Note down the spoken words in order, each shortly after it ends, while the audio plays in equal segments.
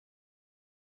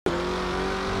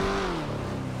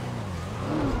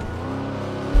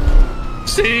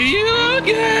See you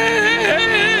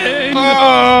again. Oh!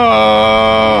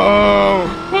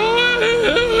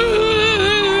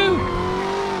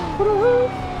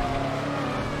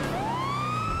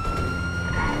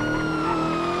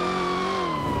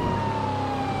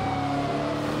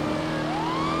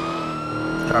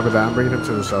 Copy that. I'm bringing him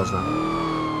to the cells now.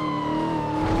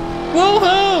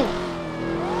 Woohoo!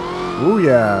 Ooh,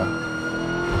 yeah.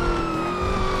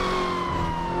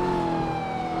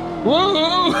 Woohoo!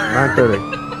 9:30.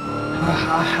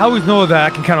 I always know that I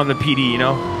can count on the PD, you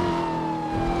know?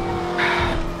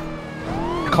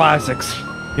 Classics,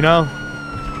 you know?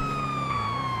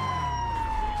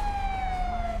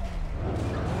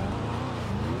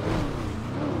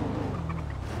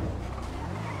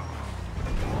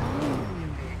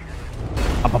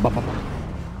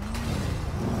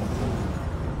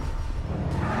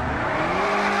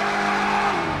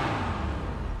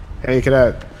 Hey,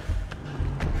 cadet.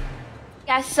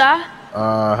 Yes, sir.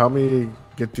 Help me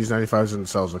get these 95s in the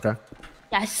cells, okay?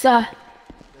 Yes, sir.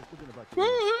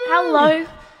 Hello.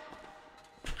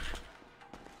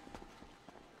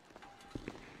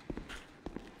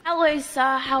 Hello,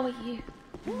 sir. How are you?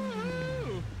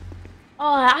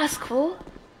 Oh, that's cool.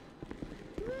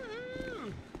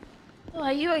 Oh,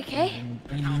 are you okay?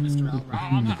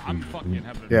 I'm fucking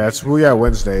having Yeah, it's Booyah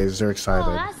Wednesdays. They're Oh,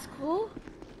 excited. that's cool.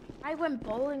 I went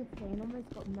bowling today and almost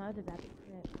got murdered at the trip.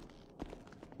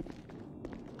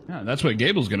 Yeah, that's where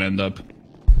Gable's gonna end up.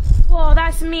 Whoa,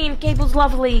 that's mean. Gable's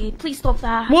lovely. Please stop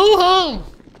that. Woohoo!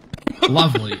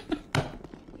 Lovely.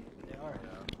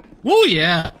 Oh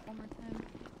yeah.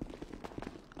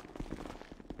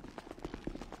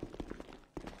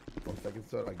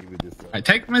 I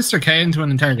take Mr. K into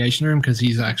an interrogation room because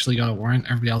he's actually got a warrant.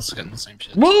 Everybody else is getting the same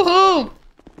shit. Woohoo!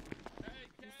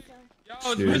 Yo,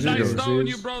 it's been Cheers, nice cheers. knowing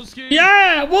you, broski.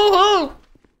 Yeah, woohoo!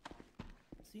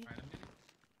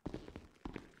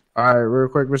 All right, real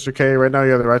quick, Mr. K. Right now,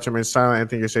 you have the right to remain silent.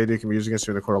 Anything you say do can be used against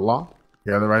you in the court of law.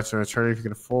 You have the right to an attorney if you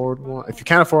can afford one. If you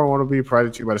can't afford one, will be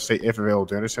provided to you by the state if available.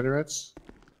 Do you understand your rights?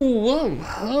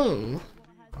 Whoa.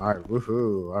 All right,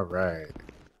 woohoo. All right.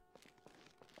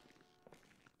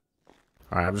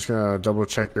 All right, I'm just gonna double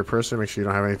check your person, make sure you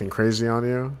don't have anything crazy on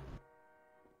you.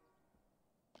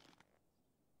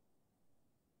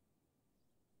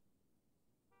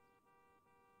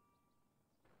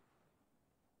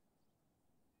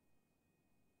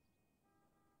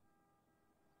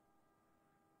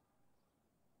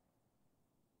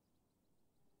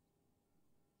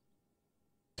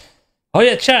 Oh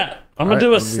yeah, chat. I'm gonna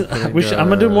do I'm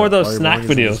gonna do more of those snack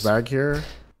videos. Bag here.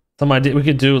 Some idea we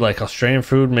could do like Australian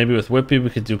food, maybe with Whippy. We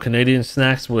could do Canadian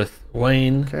snacks with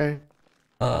Wayne. Okay.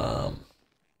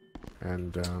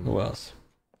 And who else?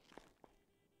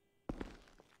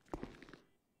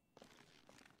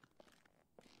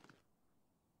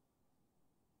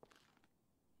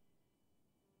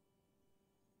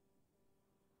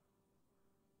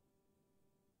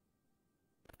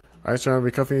 All right, so I'll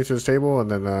be cuffing you to this table, and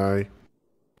then you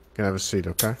can have a seat,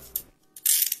 okay?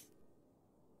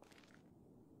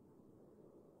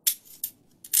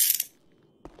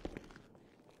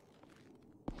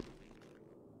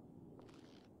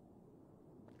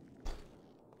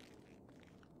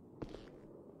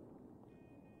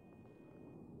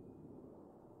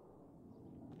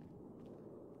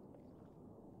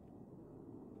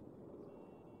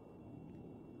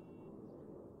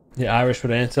 Yeah, Irish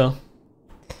with Anto.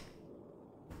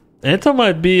 Anto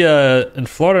might be in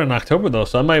Florida in October though,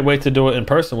 so I might wait to do it in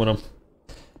person with him.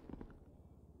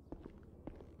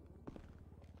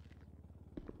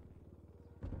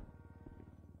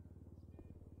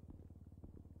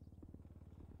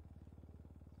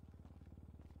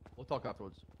 We'll talk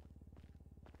afterwards.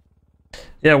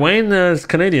 Yeah, Wayne is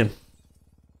Canadian.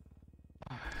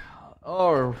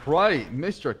 All right,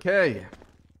 Mr. K.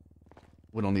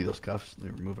 We don't need those cuffs.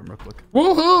 Let me remove them real quick.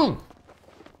 Woohoo!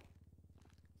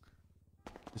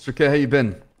 Mr. K, how you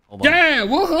been? Hold on. Yeah,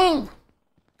 woohoo!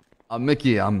 I'm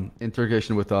Mickey. I'm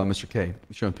interrogation with Mr. K. I'm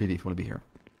showing PD if you want to be here.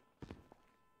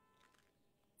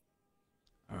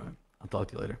 All right. I'll talk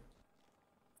to you later.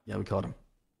 Yeah, we caught him.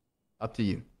 Up to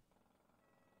you.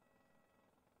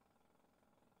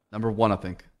 Number 1, I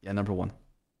think. Yeah, number 1.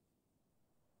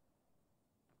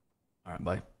 All right,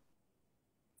 bye.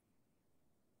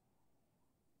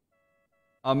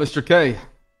 Mr. K.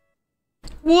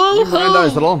 Woohoo!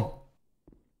 Mirandize at all?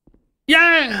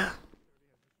 Yeah!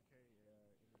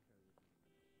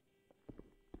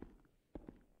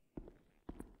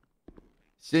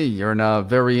 See, you're in a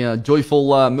very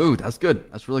joyful mood. That's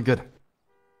good. That's really good.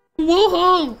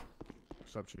 Woohoo!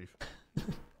 What's up, Chief?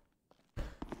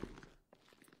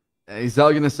 Is that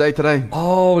all you're going to say today?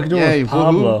 Oh, we can do it Yay, with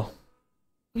Pablo.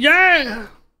 Yeah.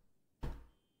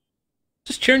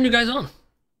 Just cheering you guys on.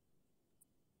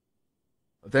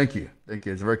 Thank you. Thank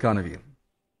you. It's very kind of you.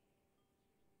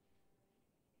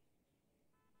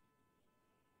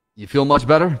 You feel much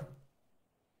better? What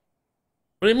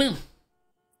do you mean?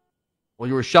 Well,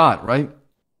 you were shot, right?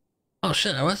 Oh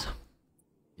shit, I was.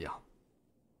 Yeah.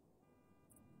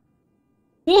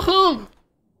 Woohoo!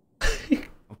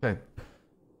 Okay.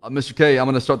 Mr. K, I'm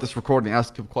going to start this recording and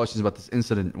ask you questions about this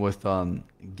incident with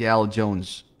Gal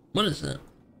Jones. What is that?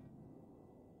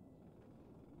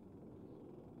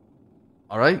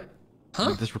 All right? Huh?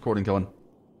 Get this recording going.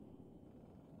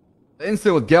 The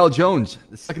incident with Gal Jones,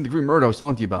 the second-degree murder I was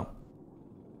talking to you about.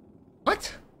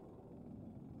 What?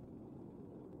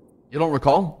 You don't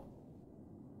recall?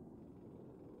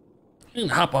 You can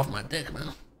hop off my dick,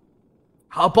 man.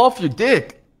 Hop off your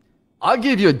dick. I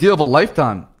gave you a deal of a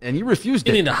lifetime, and you refused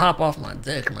You it. need to hop off my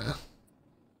dick, man.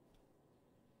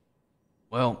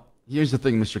 Well, here's the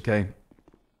thing, Mr. K.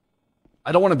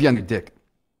 I don't want to be on your dick,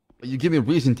 but you give me a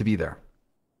reason to be there.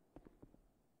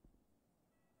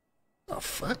 Oh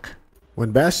fuck.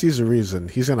 When Bash sees a reason,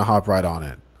 he's gonna hop right on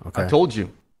it. Okay. I told you.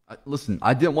 Listen,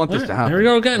 I didn't want this to happen. Here we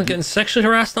go again, getting sexually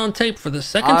harassed on tape for the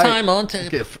second time on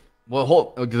tape. Okay,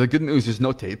 well, the good news is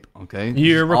no tape, okay?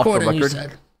 You're It's off the recording, you record.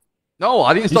 said. No,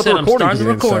 I didn't You start said the I'm recording. starting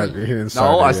the recording. He didn't No,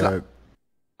 start it yet.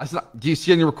 I said, do you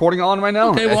see any recording on right now?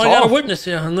 Okay, well, It's I got off. a witness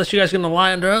here, unless you guys are going to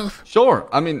lie under oath. Sure.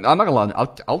 I mean, I'm not gonna lie.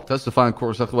 I'll testify in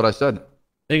court exactly what I said.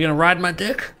 Are you going to ride my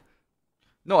dick?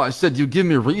 No, I said you give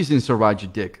me reasons to ride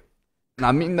your dick. And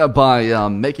I mean that by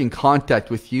making contact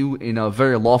with you in a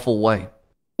very lawful way.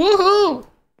 Woohoo!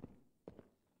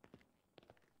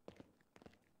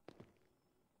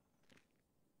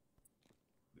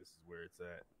 This is where it's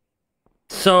at.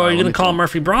 So, are you let going me to call see.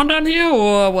 Murphy Braun down here,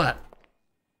 or what?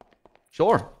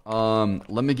 Sure.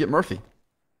 Let me get Murphy.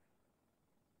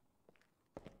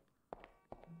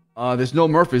 There's no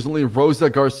Murphy. There's only Rosa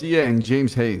Garcia and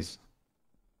James Hayes.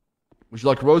 Would you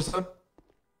like Rosa?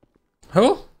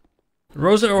 Who?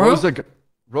 Rosa or who?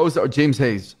 Rosa or James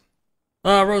Hayes?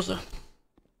 Rosa.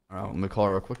 All right, let me call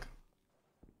her real quick.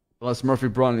 Unless Murphy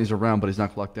Braun is around, but he's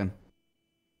not clocked in.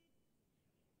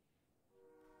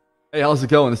 Hey, how's it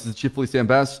going? This is Chief Police Dan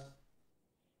Bass.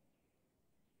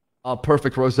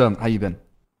 Perfect, Rosa. How you been?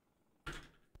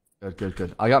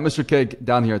 Good. I got Mr. K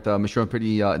down here at the Mission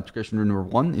Pretty Integration Room number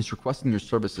 1. He's requesting your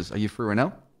services. Are you free right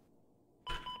now?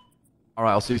 All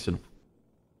right, I'll see you soon.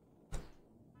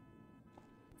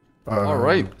 All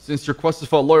right. Since your request is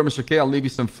for a lawyer, Mr. K, I'll leave you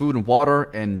some food and water,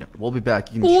 and we'll be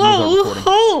back. You can choose our recording.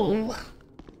 Whoa!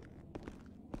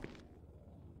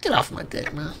 Get off my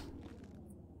dick, man.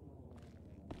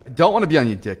 I don't want to be on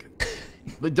your dick.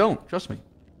 But don't. Trust me.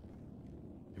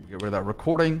 Get rid of that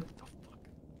recording.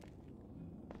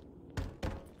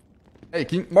 Hey,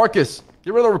 Marcus,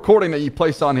 get rid of the recording that you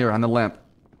placed on here on the lamp.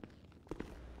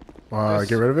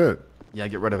 Get rid of it. Yeah,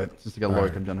 get rid of it. Since you got a lawyer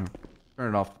come down here.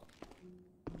 Turn it off.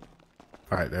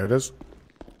 All right, there it is.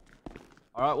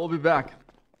 All right, we'll be back.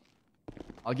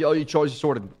 I'll get all your charges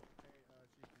sorted. Yeah.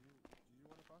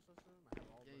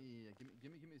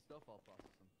 Give me stuff. I'll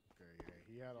process them. Okay, yeah,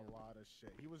 he had a lot of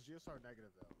shit. He was GSR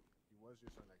negative though. He was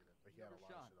GSR negative, but he had a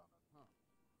lot of shit on him.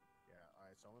 Yeah. All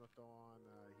right, so I'm gonna throw on.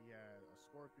 He had a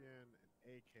scorpion,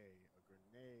 an AK, a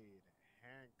grenade,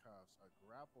 handcuffs, a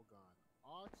grapple gun,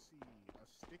 oxy, a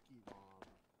sticky bomb,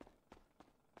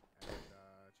 and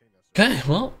chain dust. Okay,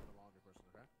 well.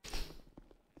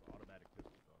 Automatic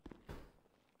pistol talk.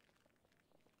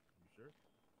 You sure?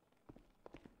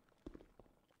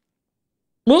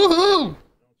 Woohoo!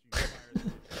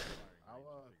 I'll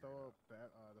throw up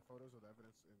the photos of the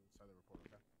evidence inside the report.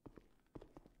 Okay.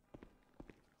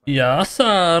 Yes,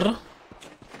 sir.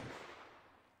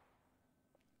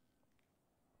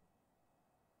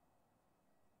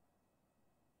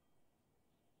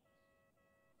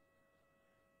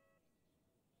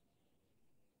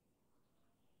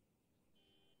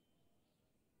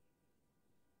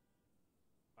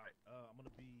 Alright, I'm gonna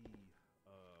be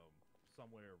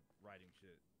somewhere writing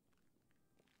shit.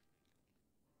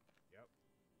 Yep.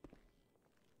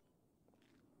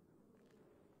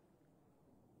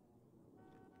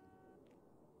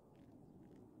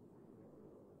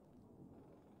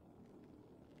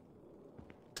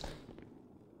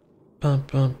 Bum,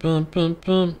 bum, bum, bum,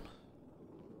 bum.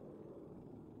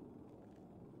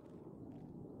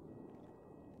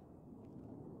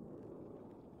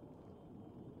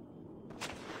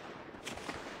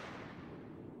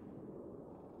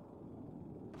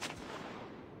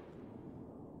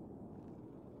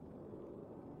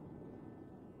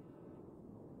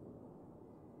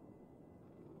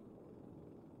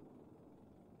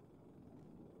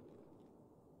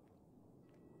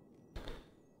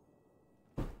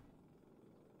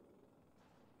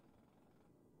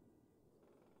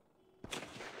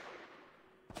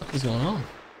 What is going on?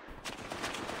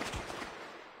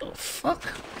 The fuck?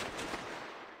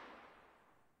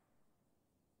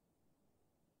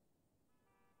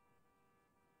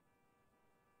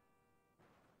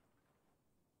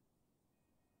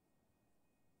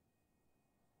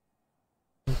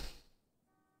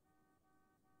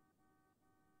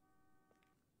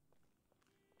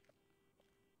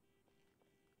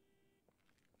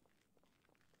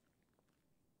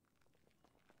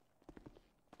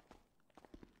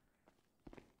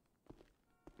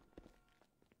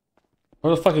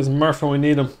 Where the fuck is Murph when we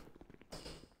need him?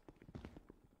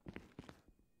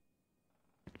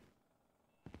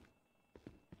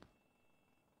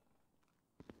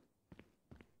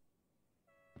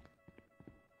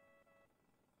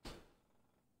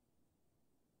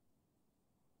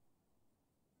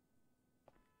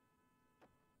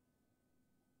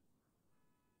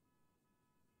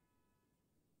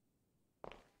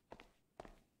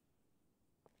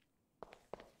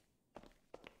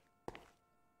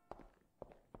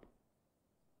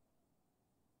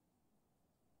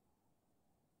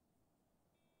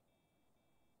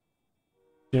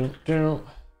 Do.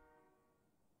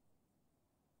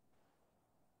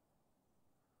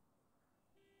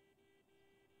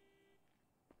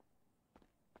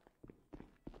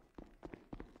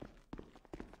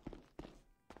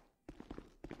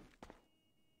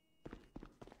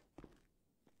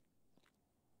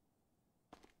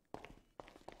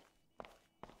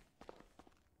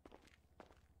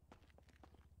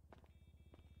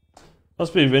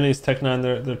 Must be Vinny's Tech 9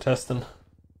 they're testing.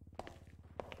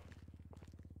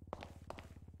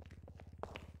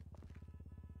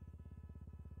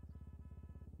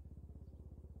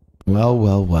 Well,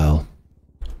 well, well.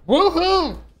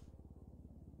 Woohoo!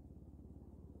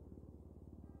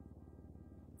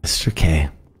 Mr. K.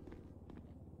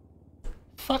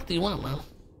 Fuck do you want, man?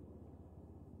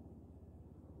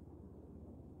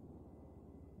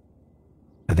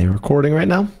 Are they recording right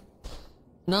now?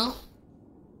 No?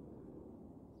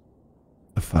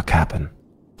 The fuck happened?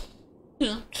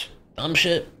 Yeah. Dumb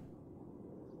shit.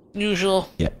 Usual.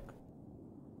 Yeah.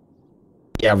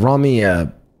 Yeah,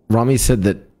 Rami said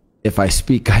that if I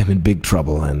speak, I'm in big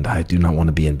trouble, and I do not want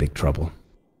to be in big trouble.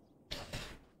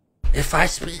 If I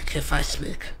speak.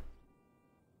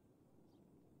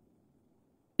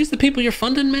 These the people you're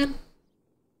funding, man?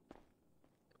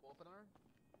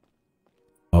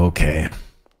 Okay.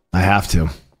 I have to.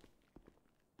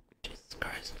 Jesus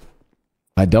Christ.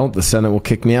 If I don't, the Senate will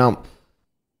kick me out.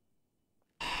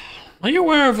 Are you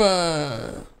aware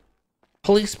of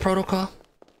police protocol?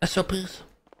 SOPs?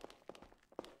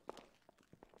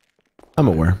 I'm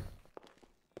aware.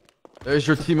 There's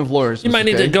your team of lawyers. You might Mr.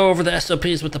 need K. to go over the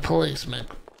SOPs with the police, man.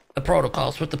 The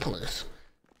protocols with the police.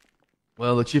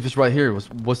 Well, the chief is right here.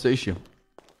 What's the issue?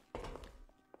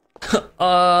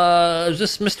 Is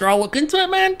this Mr. I'll look into it,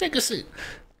 man? Take a seat.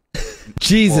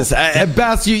 Jesus,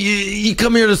 Bass, you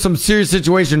come here to some serious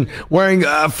situation wearing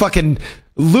a fucking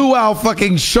luau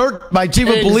fucking shirt by chief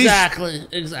of police.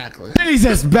 Exactly.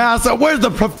 Jesus, Bass, where's the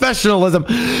professionalism?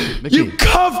 Mickey. You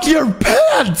cuffed your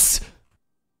pants!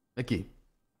 Mickey, it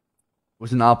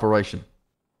was an operation.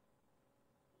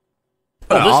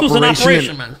 Oh, this was an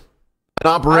operation, man. An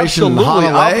operation in Absolutely.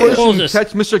 Honolulu? What was Operation this?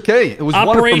 Catch Mr. K. It was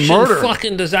Operation wanted for murder.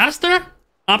 fucking disaster?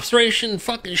 Operation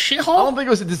fucking I shithole? don't think it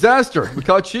was a disaster. We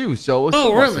caught you, so it was Oh,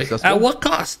 somewhat really? successful. At what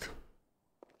cost?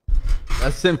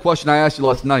 That's the same question I asked you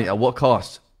last night. At what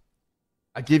cost?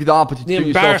 I gave you the opportunity The to do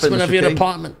yourself in, embarrassment of Mr. your K.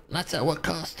 department. That's at what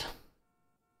cost?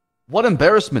 What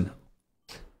embarrassment?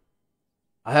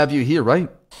 I have you here, right?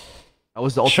 That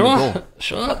was the ultimate goal.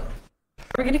 Sure. Are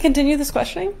we going to continue this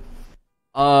questioning?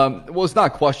 Well, it's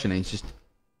not questioning. It's just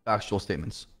factual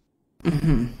statements. Yes,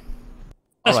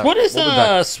 Alright, what is we'll be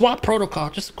back. SWAT protocol?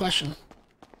 Just a question.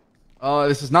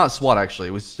 This is not SWAT, actually.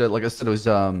 It was, like I said, it was,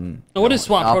 What is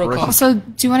SWAT protocol? Also,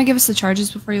 do you want to give us the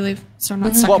charges before you leave? So I'm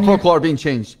not stuck SWAT in here. protocol are being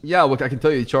changed. Yeah, look, I can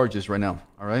tell you the charges right now,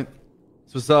 alright?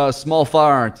 This was a small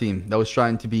firearm team that was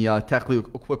trying to be tactically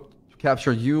equipped to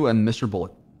capture you and Mr.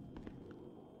 Bullet.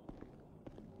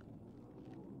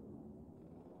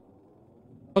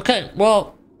 Okay,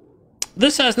 well,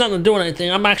 this has nothing to do with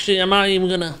anything. I'm not even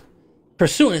gonna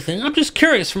pursue anything. I'm just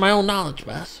curious for my own knowledge,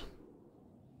 Bass.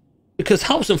 Because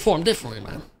I was informed differently,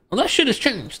 man. Well, that shit has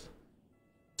changed.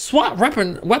 SWAT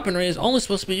weaponry is only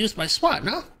supposed to be used by SWAT,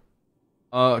 no?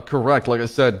 Correct, like I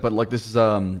said, but like this is,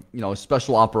 a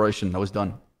special operation that was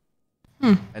done.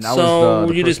 And I So was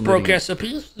the you just person broke leading it. SOPs,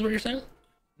 is what you're saying?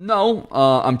 No,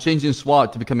 I'm changing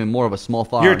SWAT to becoming more of a small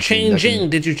firearm You're team that can- changing.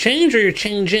 Did you change or you're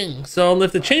changing? So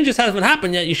if the changes haven't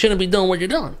happened yet, you shouldn't be doing what you're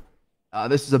doing.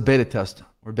 This is a beta test.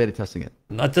 We're beta testing it.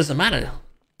 That doesn't matter.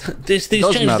 These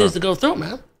does changes matter. needs to go through,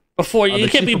 man. before you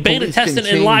The can't chief be of beta police can testing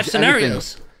in live change anything.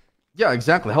 scenarios. Yeah,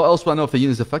 exactly. How else will I know if the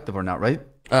unit is effective or not, right?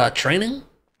 Training?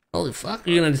 Holy fuck!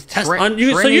 You're gonna test Tra- on you.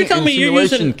 So training you're telling and me you're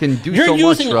using simulation can do you're so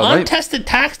much, using right? untested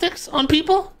tactics on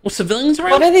people with civilians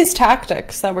around? What are these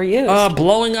tactics that were used?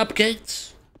 Blowing up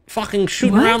gates, fucking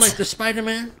shooting What? around like the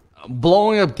Spider-Man.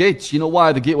 Blowing up gates. You know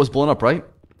why the gate was blown up, right?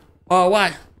 Oh,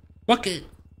 why? What gate?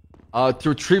 To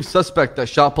retrieve suspect that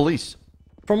shot police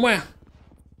From where?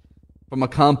 from a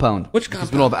compound. Which Because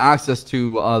we don't have access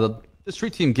to the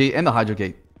street team gate and the Hydra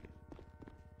gate.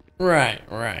 Right.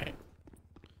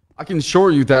 I can assure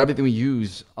you that everything we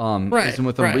use Right, is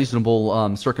within right.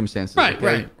 reasonable circumstances. Right.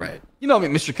 okay? You know me,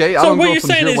 Mr. K. I So don't what go you're from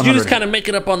saying 0 is to you just 100. kind of make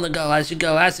it up on the go as you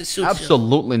go, as it suits you.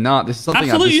 Absolutely not. This is something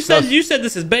Absolutely. I discussed. You said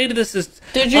this is beta. This is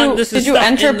Did you this is did you stuff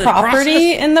enter in the property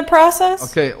process? in the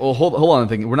process? Okay, well, hold on a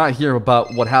thing. We're not here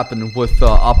about what happened with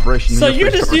Operation. So New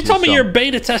Year's you told me so- you're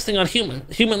beta testing on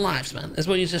human lives, man. Is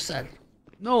what you just said.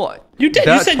 No, You did.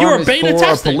 You that said you were term is beta for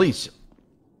testing. Police.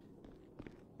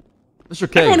 Mr.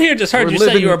 K, Everyone here just heard we're you say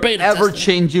living you were in beta an testing.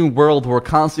 ever-changing world. We're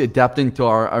constantly adapting to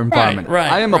our environment.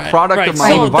 Right. I am a product right. of my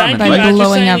So own environment. thank you, By Matt. You're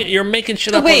blowing saying up- you're making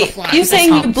shit So up on the wait, fly. you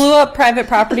saying you That's blew up private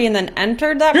property and then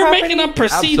entered that You're property? making up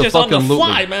procedures on the Abso-fucking-lutely.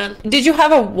 fly, man. Did you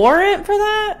have a warrant for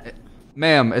that?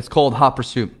 Ma'am, it's called hot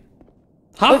pursuit.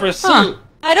 Hot pursuit. Huh.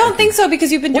 I don't think so because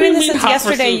you've been What do doing you this mean since hot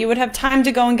yesterday. pursuit? You would have time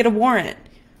to go and get a warrant.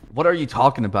 What are you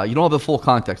talking about? You don't have the full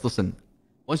context. Listen,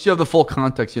 once you have the full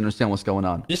context, you understand what's going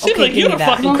on. You seem Okay, like give you're me a that.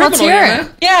 fucking Well, criminal, let's hear here, it.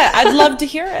 man. Yeah, I'd love to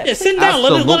hear Yeah, it. sit down.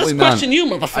 Let us Absolutely question not. you,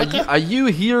 motherfucker. Are you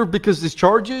here because of these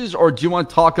charges, or do you want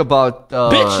to talk about?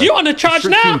 Bitch, you on the charge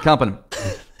street now? team company?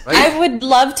 I would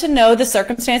love to know the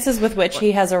circumstances with which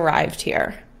he has arrived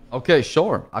here. Okay,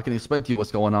 sure. I can explain to you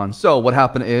what's going on. So what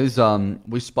happened is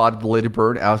we spotted the Lady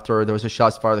Bird after there was a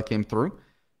shots fired that came through.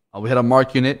 We had a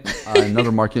mark unit,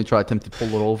 another mark unit tried to attempt to pull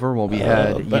it over while we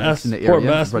had units in the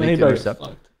area ready to intercept.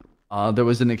 There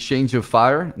was an exchange of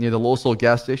fire near the Lowell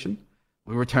gas station.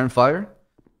 We returned fire.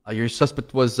 Your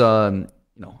suspect was, was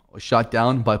shot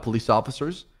down by police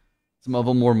officers. Some of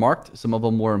them were marked. Some of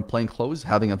them were in plain clothes,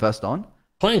 having a vest on.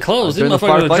 Plain clothes. These during the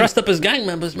motherfuckers are firefight- dressed up as gang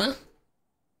members, man.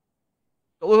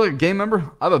 Don't look like a gang member.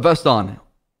 I have a vest on.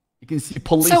 You can see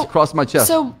police across my chest.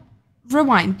 So,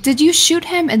 rewind. Did you shoot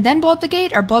him and then blow up the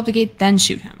gate, or blow up the gate then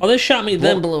shoot him? Oh, they shot me,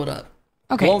 then blew it up.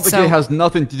 Okay, Well, the so gate has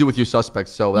nothing to do with your suspect,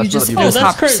 so that's you just not it even. was that's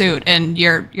hot crazy. pursuit, and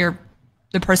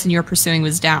the person you're pursuing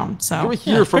was down. So You're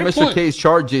here for fair Mr. point. K's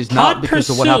charges, not Hot because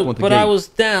pursuit, of what happened with the but gate. I was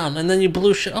down, and then you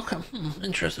blew shit. Okay,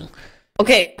 interesting.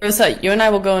 okay, Rosa, you and I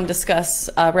will go and discuss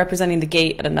representing the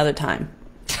gate at another time.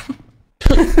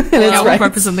 Yeah, we'll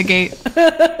represent the gate.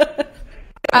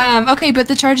 Okay, but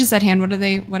the charges at hand, what are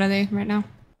they right now?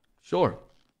 Sure.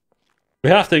 We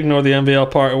have to ignore the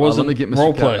MVL part. It wasn't let me get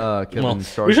Mr. roleplay. Kevin's Well,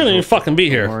 charges we shouldn't even real quick. fucking be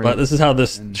here, Don't worry. but this is how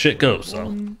this shit goes.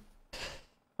 So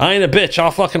I ain't a bitch.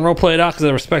 I'll fucking roleplay it out because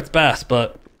I respect Bass.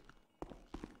 But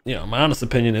my honest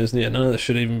opinion is, none of this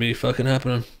should even be fucking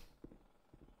happening.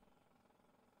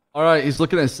 All right, he's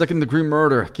looking at second-degree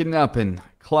murder, kidnapping,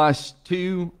 class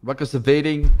 2, reckless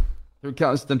evading, 3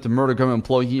 counts attempt to murder government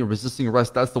employee, resisting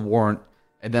arrest. That's the warrant.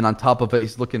 And then on top of it,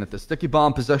 he's looking at the sticky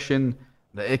bomb possession,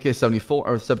 the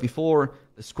AK-74,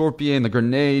 the Scorpion, the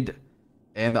grenade,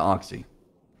 and the Oxy.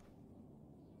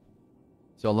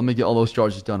 So let me get all those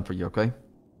charges done for you, okay?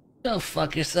 Go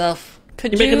fuck yourself.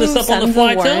 Could You making this up on the send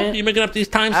fly warrant? too? You making up these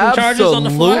times and charges on the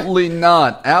fly? Absolutely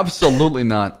not. Absolutely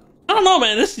not. I don't know,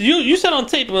 man. This you said on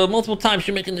tape multiple times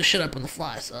you're making this shit up on the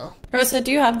fly. So Rosa,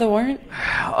 do you have the warrant?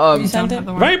 Um, You sent it?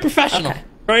 very professional. Okay.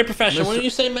 Very professional. What did you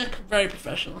say, Mick? Very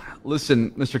professional.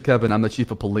 Listen, Mr. Kevin, I'm the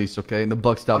chief of police, okay? And the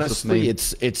buck stops Honestly,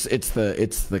 with me.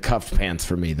 it's the cuffed pants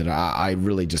for me that I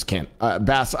really just can't.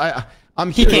 Bass,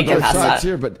 I'm He here can't with get both past sides that.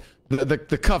 here, but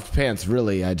the cuffed pants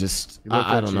really, I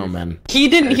don't know, man. He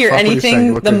didn't hear fuck what you're saying,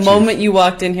 anything look the at you. moment you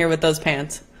walked in here with those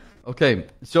pants. Okay,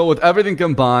 so with everything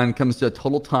combined, comes to a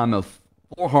total time of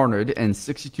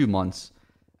 462 months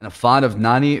and a fine of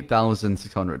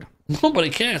 98,600. Nobody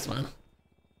cares, man.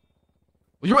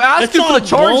 You're asking for the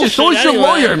charges, so is your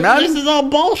lawyer, man. This is all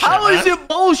bullshit. How is man. it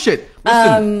bullshit?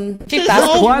 Listen, Chief This Bass, is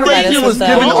could you all provide crazy. us was with the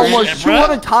given bullshit, almost bro.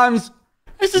 200 times.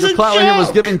 This is Your a client right here was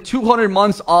joke. given 200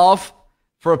 months off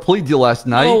for a plea deal last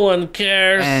night, No one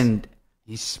cares. and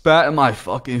he spat in my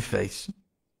fucking face.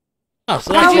 Oh,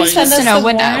 so Could that's you why send you- us You know, the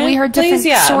when warrant, we heard please? different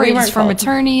Yeah, we stories weren't from told.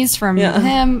 attorneys, from Yeah.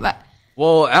 him.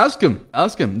 Well, ask him.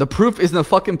 Ask him. The proof is in the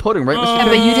fucking pudding, right, Mr.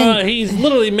 but you didn't- He's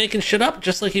literally making shit up,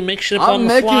 just like he makes shit up I'm on the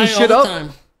making fly shit all up. the time.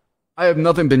 I have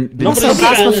nothing been Nobody So, said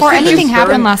Bass, it. before anything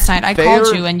happened last night, I fair.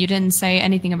 called you and you didn't say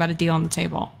anything about a deal on the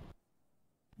table.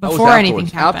 That was Before anything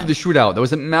afterwards, happened. after the shootout. There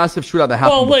was a massive shootout that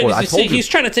happened Well, wait, before. I you told see, you. he's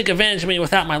trying to take advantage of me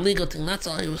without my legal thing. That's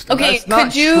all he was doing. Okay, That's not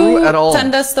could you true at all.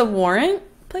 send us the warrant,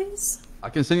 please? I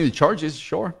can send you the charges,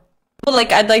 sure. Well,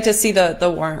 like, I'd like to see the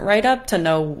warrant write-up to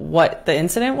know what the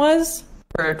incident was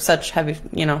for such heavy,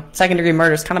 second-degree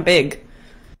murder is kind of big.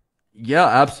 Yeah,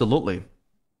 absolutely.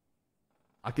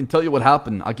 I can tell you what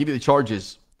happened. I'll give you the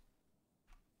charges.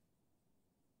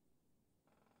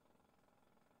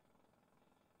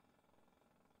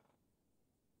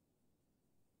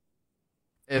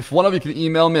 If one of you can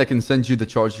email me, I can send you the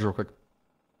charges real quick.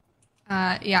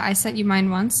 Yeah, I sent you mine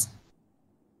once.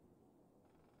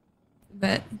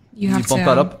 But you have Can you bump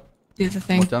to that up? do the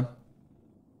thing. One time.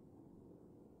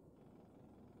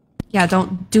 Yeah,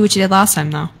 don't do what you did last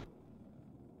time, though.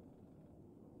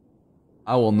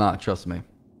 I will not, trust me.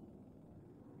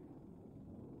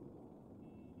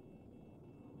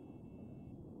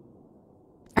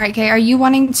 All right, Kay, are you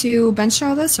wanting to bench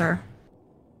trial this, or?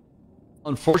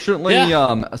 Unfortunately,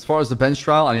 Yeah. as far as the bench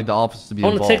trial, I need the office to be I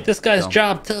want involved. to take this guy's so.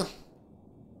 job, too.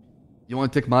 You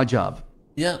want to take my job?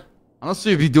 Yeah. I don't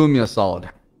see if you're doing me a solid.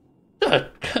 Good,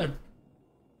 good.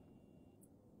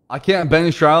 I can't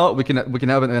bench trial. We can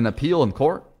have an appeal in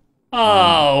court.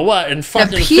 Oh, what? In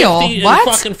fucking Appeal? 50, What?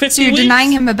 In fucking 50 So you're weeks?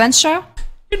 denying him a bench trial?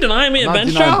 You're denying me I'm a not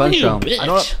bench denying trial? bench You trial. bitch. I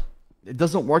don't. It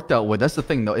doesn't work that way. That's the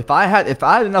thing, though. If I had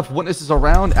enough witnesses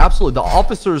around, absolutely, the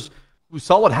officers who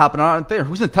saw what happened aren't there.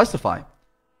 Who's gonna testify?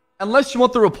 Unless you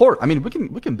want the report. I mean,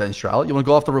 we can bench trial. You want to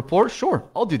go off the report? Sure,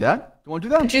 I'll do that. You want to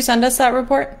do that? Could you send us that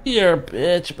report? You're a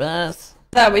bitch, Beth. Is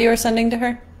that what you were sending to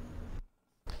her?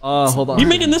 Hold on. You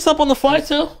making this up on the fly,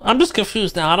 too? I'm just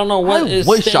confused now. I don't know what is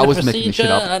wish I standard was making procedure,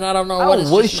 shit up. and I don't know I what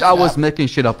is wish just I made was up. making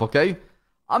shit up. Okay,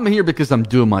 I'm here because I'm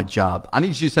doing my job. I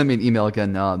need you to send me an email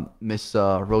again, Miss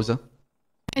Rosa.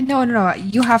 No.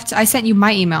 You have to. I sent you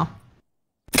my email.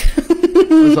 How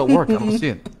does that work? I don't see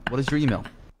it. What is your email?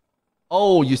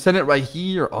 Oh, you sent it right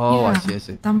here. Oh, I Yeah,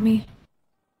 see. Dummy.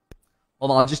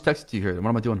 Hold on, I'll just text it to you here. What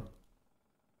am I doing?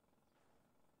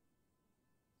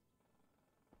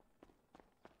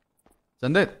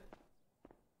 Send it.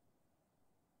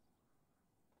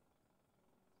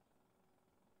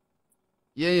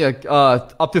 Yeah.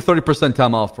 Up to 30%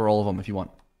 time off for all of them if you want.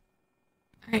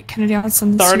 All right, Kennedy, I'll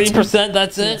send this to you. 30%,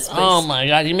 that's it? Yes, please. Oh my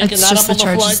god, you making It's that just up the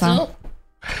on the fly, charges, though. too?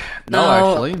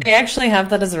 No, They actually have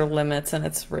that as their limits, and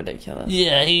it's ridiculous.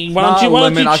 Yeah, why not don't a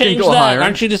limit. you I can change go that? higher.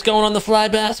 Aren't you just going on the fly,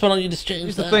 Bass? Why don't you just change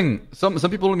Here's that? the thing. Some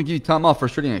people don't even give you time off for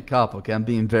shooting a cop, okay? I'm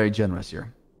being very generous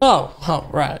here. Oh,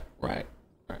 right.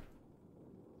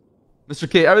 Mr.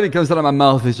 K, everything comes out of my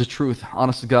mouth is the truth.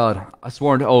 Honest to God. I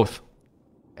swore an oath.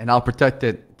 And I'll protect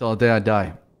it till the day I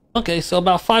die. Okay, so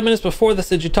about 5 minutes before this,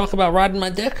 did you talk about riding my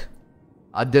dick?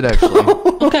 I did actually.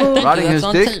 Okay, thank Riding you. his That's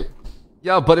on dick? tape.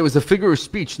 Yeah, but it was a figure of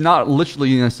speech, not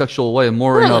literally in a sexual way,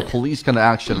 more in a Really? police kind of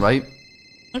action, right?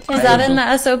 Is that in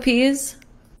the SOPs?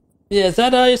 Yeah, is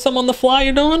that something on the fly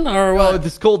you're doing, or Well, what?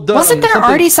 it's called Wasn't there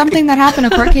already something that happened, a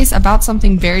court case about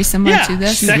something very similar Yeah, to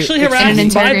this? sexually In an harassed by this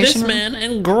interrogation room? man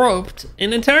and groped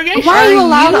in interrogation. Why are you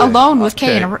allowed alone with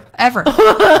Kay ever?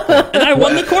 And I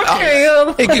won the court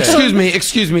case.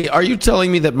 Excuse me. Are you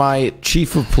telling me that my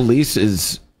chief of police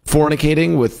is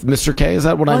fornicating with Mr. K? Is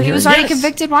that what Well, I'm he hearing? was already Yes.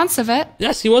 convicted once of it.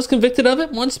 Yes, he was convicted of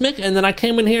it once, Mick, and then I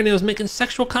came in here and he was making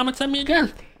sexual comments at me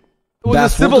again. It was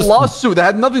Bass, a civil we'll lawsuit that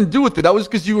had nothing to do with it. That was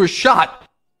because you were shot.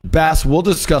 Bass, we'll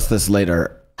discuss this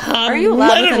later. Are you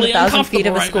allowed within literally 1,000 feet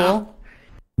of a uncomfortable right school?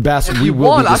 Bass, If we you will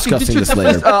want, be I can get discussing you this the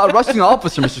later. best arresting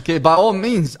officer, Mr. K. By all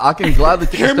means, I can gladly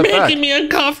take You're a step back. making me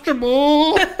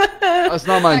uncomfortable. That's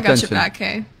not my I got your intention. back,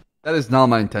 Kay. That is not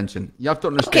my intention. You have to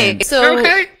understand. Okay, so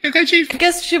Okay, Chief. I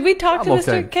guess should we talk to I'm Mr.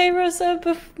 okay. K. Rosa,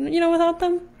 without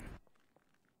them?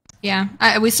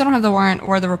 Yeah, we still don't have the warrant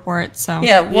or the report, so.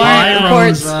 Yeah, warrant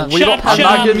reports. I'm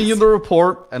not giving you the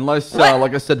report unless,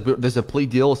 like I said, there's a plea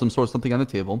deal or some sort of something on the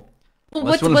table.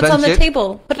 What's on the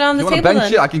table? Put it on the You want to table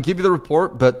bench then. it? I can give you the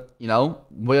report, but we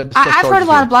have to I've heard a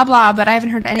lot of blah blah, but I haven't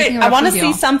heard anything Okay, about I want to plea see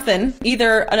deal. something,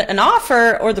 either an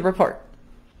offer or the report.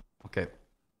 Okay.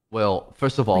 Well,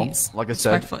 first of all, Please, like I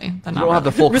said, respectfully, you but don't not have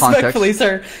the really. full context. Respectfully,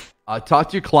 sir. Talk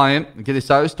to your client, get his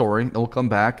side of the story, then we'll come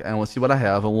back and we'll see what I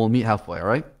have, and we'll meet halfway. All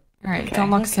right? All right, don't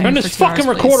look Turn for this 2 hours, fucking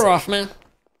please. recorder off, man.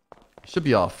 Should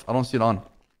be off. I don't see it on.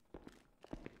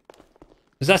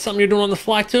 Is that something you're doing on the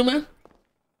fly too, man?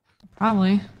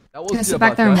 Probably. That I'm was gonna sit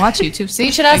back there and watch YouTube. See,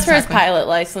 You should ask for his Exactly. pilot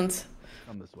license.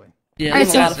 Come this way. Yeah, Alright,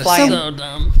 this so- is so- so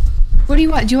dumb. What do you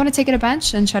want? Do you want to take it a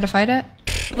bench and try to fight it?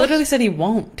 Literally said he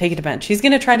won't take it to bench. He's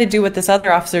going to try to do what this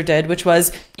other officer did, which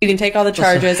was you can take all the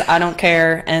charges, I don't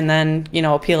care, and then,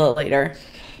 appeal it later.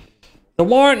 The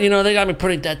warrant, they got me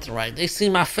pretty dead to right. They see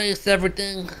my face,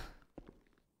 everything.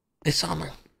 They saw me.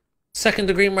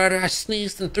 Second-degree murder. I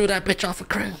sneezed and threw that bitch off a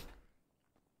crane.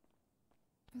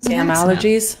 Damn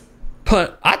allergies.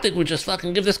 But I think we just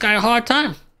fucking give this guy a hard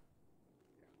time.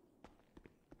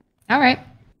 All right.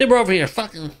 They were over here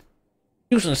fucking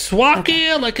using SWAT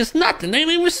gear like it's nothing. They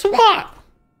ain't even SWAT.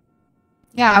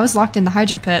 Yeah, I was locked in the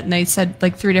hydro pit, and they said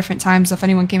like 3 different times if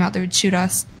anyone came out, they would shoot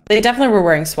us. They definitely were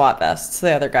wearing SWAT vests.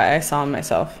 The other guy, I saw him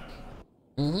myself.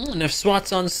 And if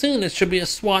SWAT's on scene, it should be a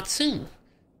SWAT scene,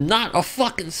 not a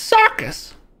fucking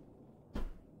circus.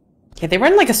 Yeah, they were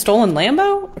in like a stolen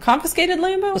Lambo, a confiscated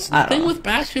Lambo. Listen, the thing with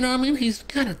Bass, you know what I mean? He's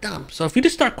kind of dumb. So if you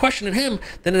just start questioning him,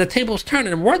 then the table's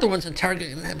turning, and we're the ones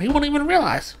interrogating him. He won't even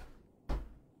realize.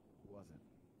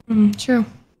 True.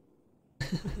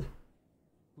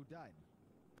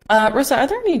 Rosa, are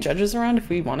there any judges around if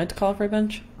we wanted to call for a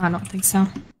bench? I don't think so.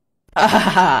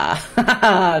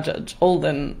 Judge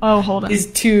Holden. Oh, Holden. He's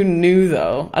too new,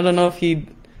 though. I don't know if he'd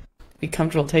be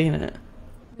comfortable taking it.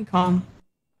 We call him.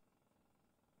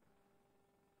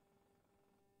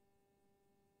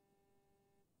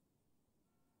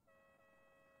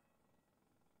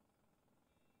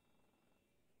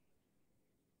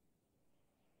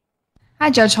 Hi,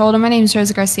 Judge Holden. My name is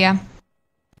Rosa Garcia.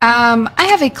 I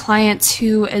have a client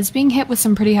who is being hit with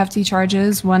some pretty hefty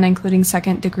charges, one including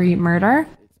second-degree murder.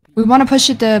 We want to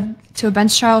push it to a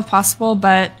bench trial if possible,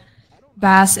 but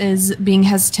Bass is being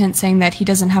hesitant, saying that he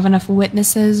doesn't have enough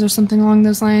witnesses or something along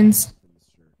those lines.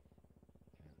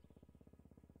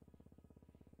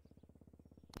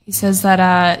 He says that,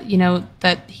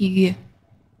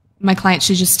 my client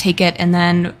should just take it and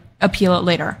then appeal it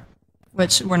later,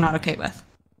 which we're not okay with.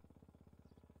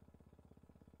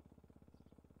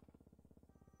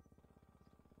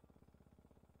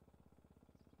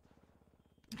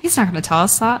 He's not going to tell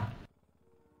us that.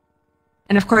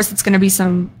 And of course, it's going to be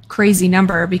some crazy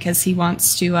number because he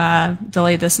wants to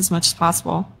delay this as much as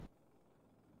possible.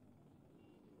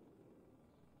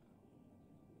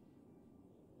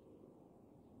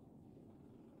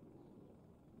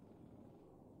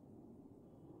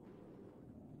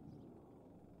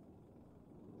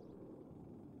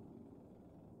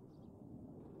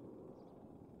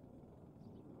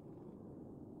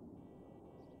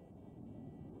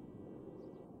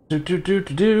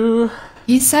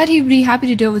 He said he would be happy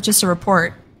to do it with just a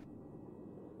report.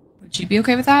 Would you be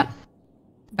okay with that?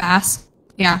 Bass?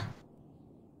 Yeah.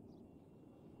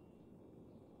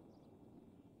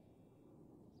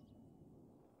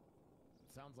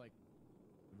 Sounds like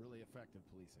really effective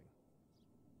policing.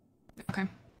 Okay.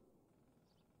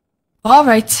 All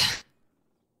right.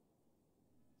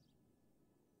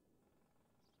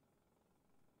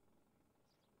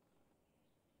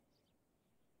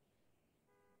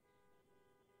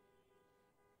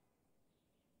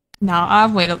 No,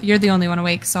 I'll wait. You're the only one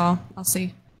awake, so I'll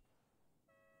see.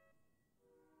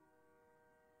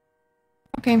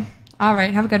 Okay. All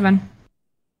right. Have a good one.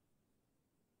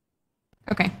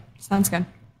 Okay. Sounds good.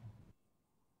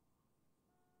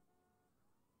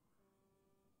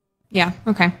 Yeah.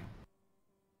 Okay.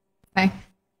 Bye.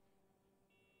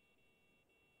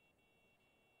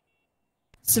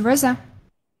 So, Rosa.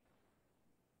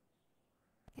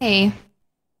 Hey.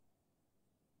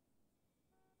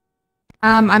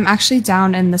 I'm actually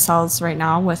down in the cells right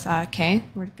now with Kay.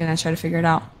 We're gonna try to figure it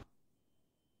out.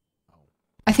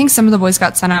 I think some of the boys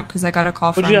got sent up because I got a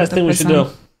call from. What do you guys think we should do?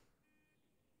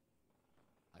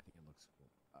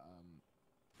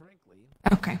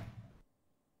 Okay.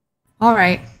 All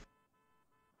right.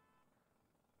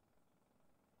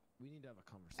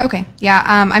 Okay. Yeah.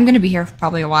 I'm gonna be here for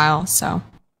probably a while. So.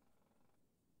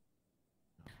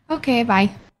 Okay. Bye.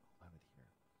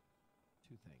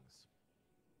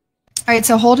 All right,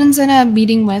 so Holden's in a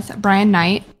meeting with Brian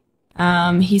Knight.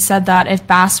 He said that if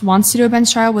Bass wants to do a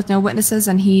bench trial with no witnesses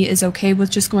and he is okay with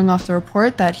just going off the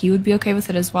report, that he would be okay with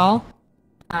it as well.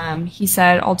 He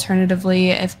said,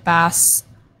 alternatively, if Bass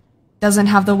doesn't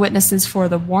have the witnesses for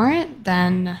the warrant,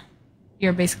 then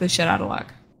you're basically shit out of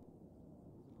luck.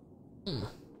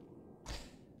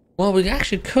 Well, we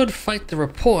actually could fight the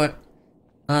report.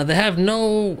 They have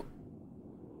no...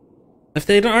 If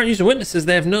they aren't using witnesses,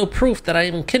 they have no proof that I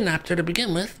even kidnapped her to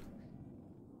begin with.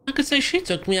 I could say she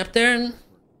took me up there and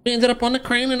we ended up on the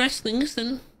crane and I sneezed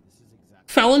and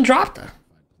fell and dropped her.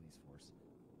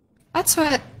 That's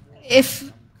what...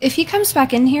 If he comes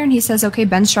back in here and he says, okay,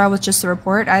 bench trial with just the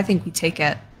report, I think we take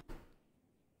it.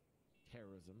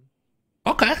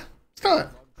 Okay, let's do it.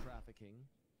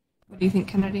 What do you think,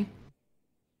 Kennedy?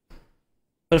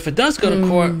 But if it does go to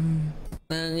court,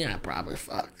 then yeah, probably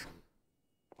fucked.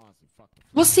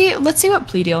 We'll see. Let's see what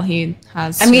plea deal he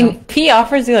has. I mean, if he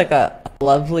offers you like a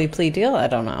lovely plea deal, I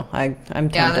don't know. I'm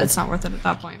tempted. Yeah, that's not worth it at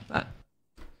that point. But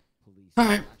all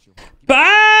right,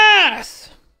 Bass!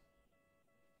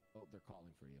 Oh, they're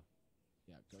calling for you.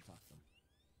 Yeah, go talk to them.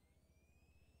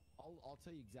 I'll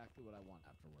tell you exactly what I want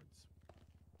afterwards.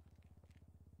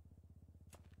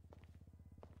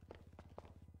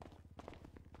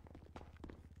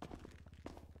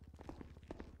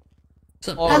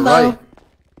 All Hello. right.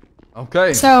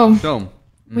 Okay. So, So,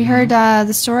 we heard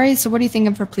the story. So, what are you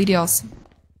thinking for plea deals?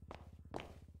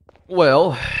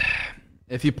 well,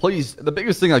 if you please, the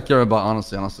biggest thing I care about,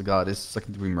 honestly, honest to God, is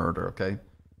second-degree murder. Okay.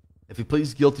 If he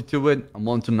pleads guilty to it, I'm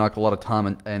willing to knock a lot of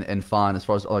time and fine as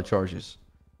far as other charges.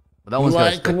 But that one's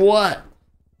gotta Like stick. what?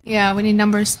 Yeah, we need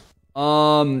numbers.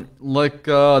 Like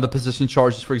the possession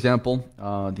charges, for example.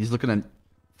 He's looking at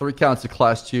 3 counts of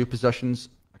class 2 possessions.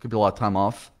 That could be a lot of time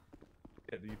off.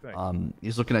 Yeah, do you think?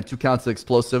 He's looking at 2 counts of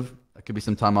explosive. That could be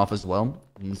some time off as well.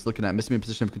 He's looking at misdemeanor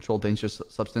possession of controlled dangerous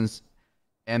substance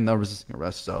and the resisting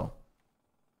arrest. So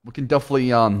we can definitely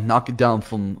knock it down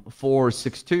from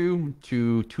 462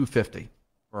 to 250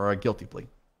 for a guilty plea.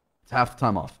 It's half the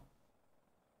time off.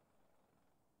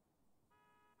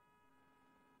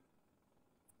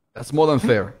 That's more than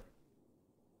fair.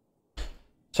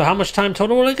 So how much time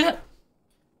total will I get?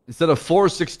 Instead of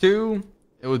 462,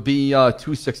 it would be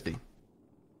 260.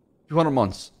 200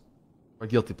 months for a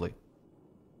guilty plea.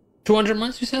 200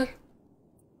 months, you said?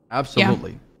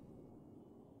 Absolutely.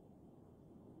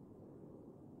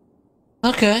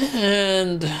 Okay,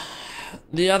 and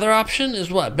the other option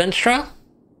is what? Bench trial?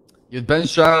 You'd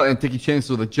bench trial and take a chance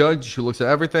with a judge who looks at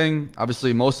everything.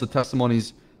 Obviously, most of the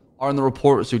testimonies are in the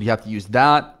report, so you'd have to use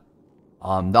that.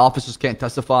 The officers can't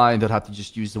testify, and they'd have to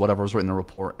just use whatever was written in the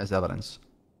report as evidence.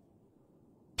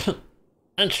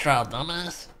 Bench trial,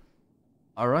 dumbass.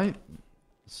 All right.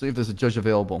 Let's see if there's a judge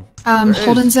available. There is.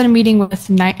 Holden's in a meeting with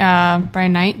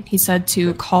Brian Knight. He said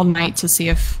to call Knight to see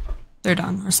if they're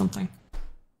done or something.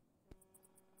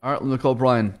 All right, let me call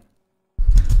Brian.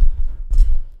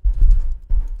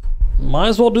 Might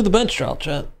as well do the bench trial,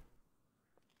 chat.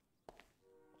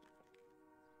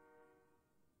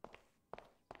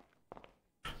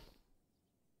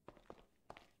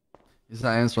 He's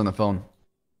not answering the phone.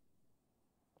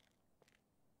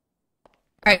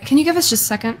 All right, can you give us just a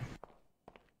second?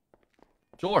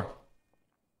 Sure.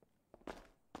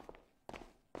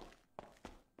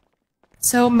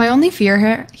 So my only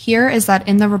fear here is that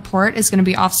in the report is going to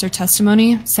be officer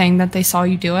testimony saying that they saw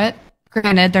you do it.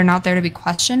 Granted, they're not there to be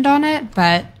questioned on it,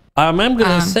 but I'm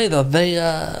gonna say though, they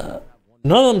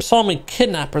none of them saw me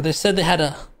kidnap her. They said they had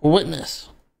a witness,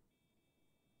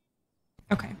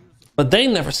 okay. but they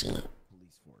never seen it.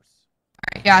 All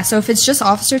right, yeah, so if it's just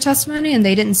officer testimony and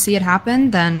they didn't see it happen,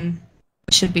 then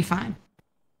it should be fine.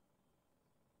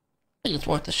 I think it's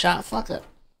worth a shot. Fuck it.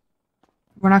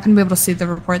 We're not going to be able to see the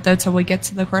report, though, till we get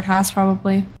to the courthouse,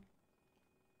 probably.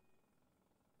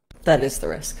 That is the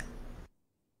risk.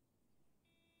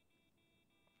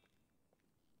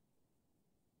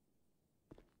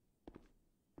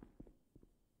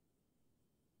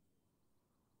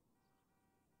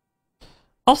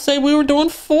 I'll say we were doing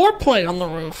foreplay on the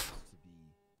roof.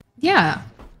 Yeah.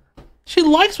 She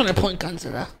likes when I point guns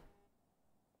at her.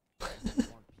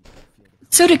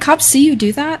 So did cops see you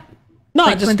do that? No,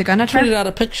 Like, I just point the gun at her? tweeted out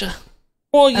a picture.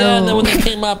 Well, yeah, and then when they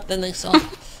came up, then they saw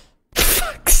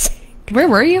Where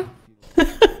were you?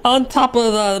 on top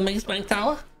of the Maze Bank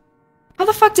Tower. How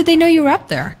the fuck did they know you were up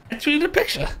there? I tweeted a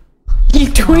picture. He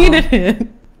tweeted it.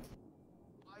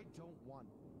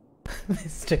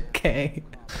 Mr. K.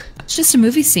 It's just a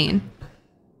movie scene.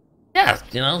 Yeah,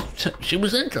 you know, she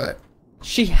was into it.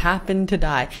 She happened to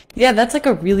die. Yeah, that's like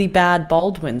a really bad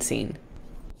Baldwin scene.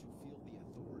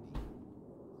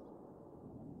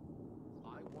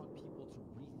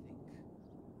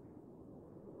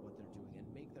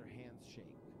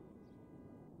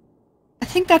 I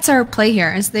think that's our play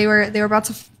here. Is they were about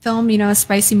to film, a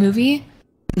spicy movie,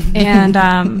 and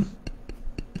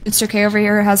Mr. K over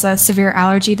here has a severe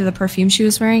allergy to the perfume she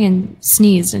was wearing and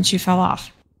sneezed and she fell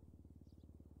off.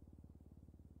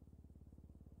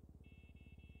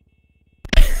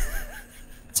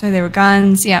 So they were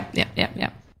guns. Yep.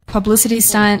 Publicity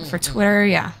stunt for Twitter.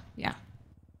 Yeah.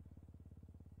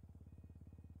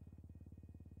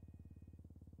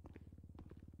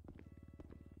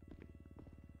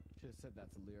 Should have said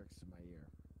that's the lyrics to my ear.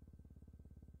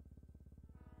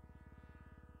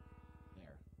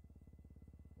 There.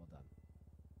 Well done.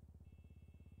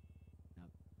 Now,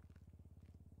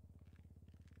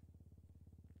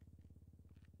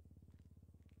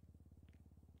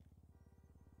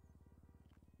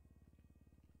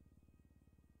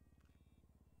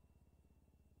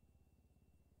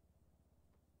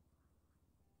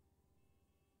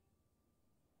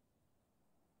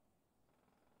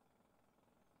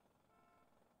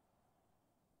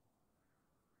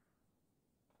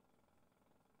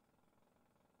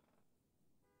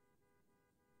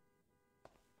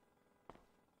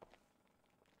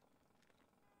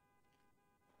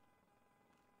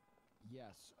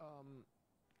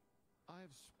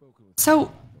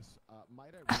 So,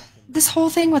 this whole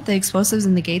thing with the explosives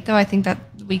in the gate, though, I think that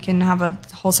we can have a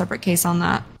whole separate case on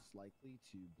that.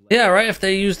 Yeah, right. If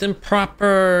they used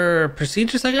improper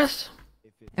procedures, I guess.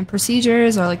 And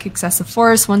procedures or like excessive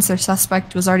force. Once their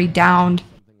suspect was already downed,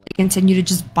 they continue to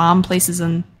just bomb places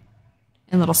in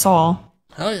Little Seoul.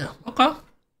 Hell yeah. Okay.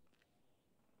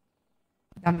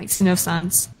 That makes no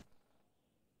sense.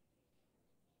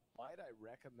 Might I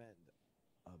recommend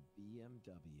a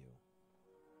BMW?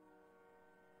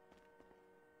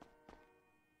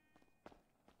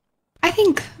 I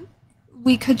think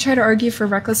we could try to argue for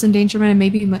reckless endangerment and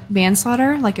maybe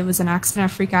manslaughter, like it was an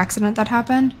accident, a freak accident that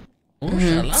happened.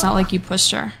 It's not like you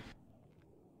pushed her.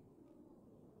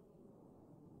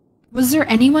 Was there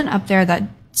anyone up there that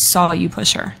saw you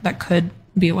push her that could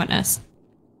be a witness?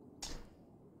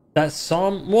 That saw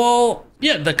him? Well,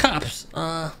 yeah, the cops.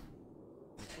 I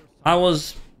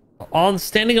was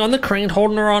standing on the crane,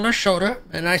 holding her on her shoulder,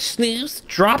 and I sneezed,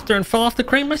 dropped her, and fell off the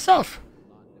crane myself.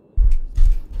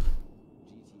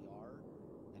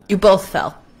 You both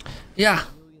fell. Yeah.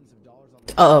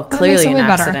 Oh, clearly an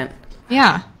accident.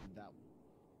 Yeah.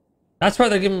 That's why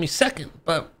they're giving me second,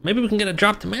 but maybe we can get a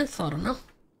drop to manslaughter, no?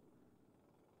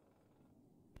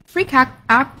 Freak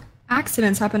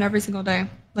accidents happen every single day.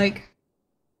 Like,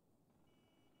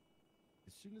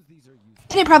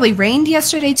 and it probably rained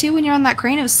yesterday too when you're on that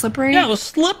crane. It was slippery. Yeah, it was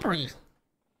slippery.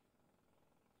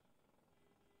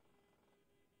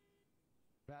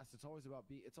 Bass, it's always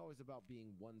about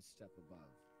being one step above.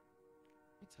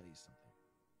 Let me tell you something.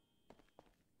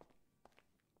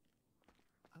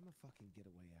 I'm a fucking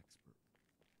getaway expert.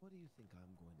 What do you think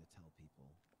I'm going to tell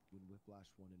people when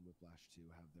Whiplash 1 and Whiplash 2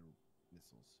 have their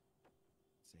missiles?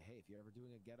 Say, hey, if you're ever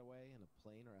doing a getaway in a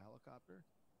plane or a helicopter,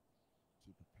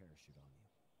 keep a parachute on you.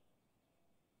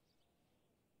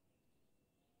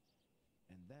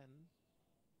 And then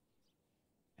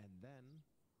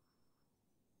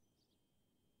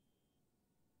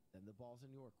the ball's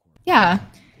in your court. Yeah.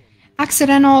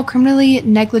 Accidental, criminally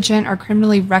negligent, or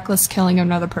criminally reckless killing of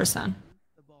another person.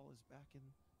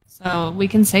 So we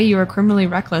can say you were criminally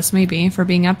reckless, maybe, for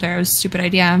being up there. It was a stupid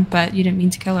idea, but you didn't mean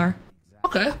to kill her.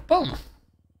 Okay, boom.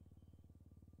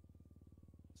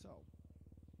 So,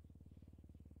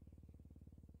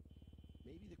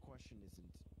 maybe the question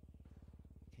isn't,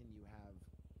 can you have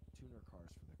tuner cars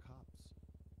for the cops?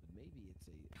 But maybe it's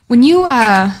a... When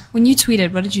you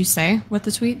tweeted, what did you say with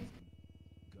the tweet?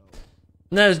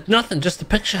 There's nothing, just a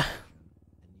picture.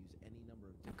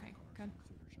 Okay, good.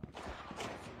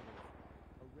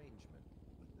 Arrangement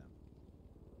with them.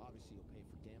 Obviously, you'll pay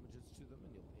for damages to them,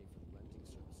 and you'll pay for the renting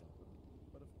service of them.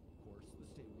 But of course, the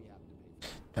state will be happy to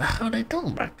pay for it. How are they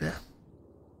doing back there?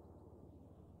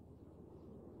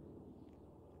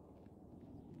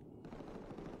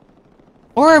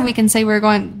 Or we can say we're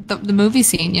going the movie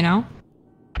scene, you know?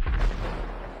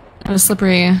 It was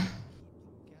slippery.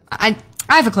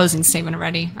 I have a closing statement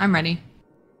already. I'm ready.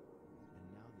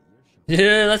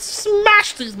 Yeah, let's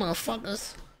smash these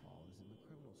motherfuckers.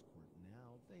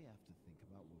 Now they have to think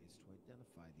about ways to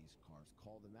identify these cars,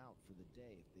 call them out for the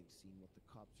day if they've seen what the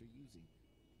cops are using.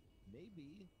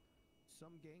 Maybe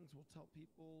some gangs will tell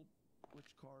people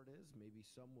which car it is. Maybe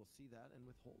some will see that and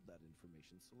withhold that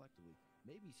information selectively.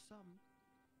 Maybe some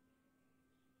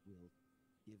will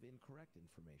give incorrect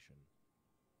information.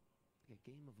 Like a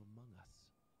game of Among Us.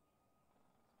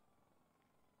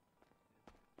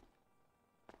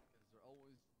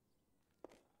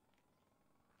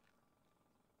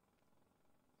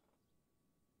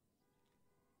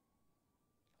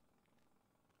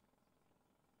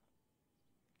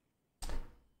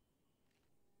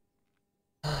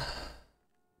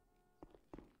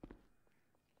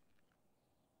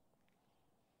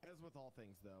 As with all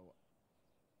things, though,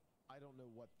 I don't know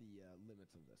what the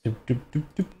limits of this.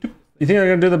 You think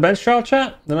they're gonna do the bench trial,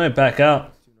 chat? They might back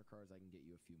out.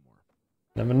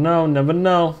 Never know, never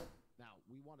know. Now,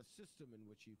 we want a system in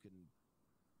which you can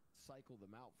cycle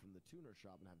them out from the tuner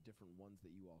shop and have different ones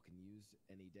that you all can use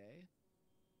any day.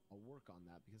 I'll work on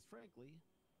that because, frankly,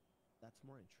 that's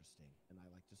more interesting, and I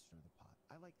like to stir the pot.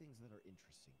 I like things that are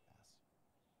interesting, Bass.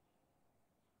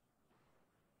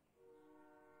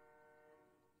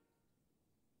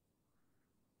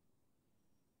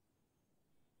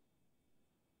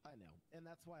 I know, and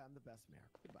that's why I'm the best mayor.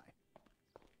 Goodbye.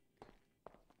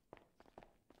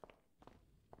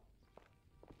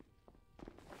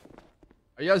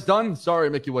 Are you guys done? Sorry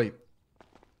to make you wait.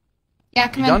 Yeah,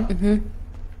 come you in. Done?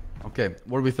 Mm-hmm. Okay,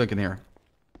 what are we thinking here?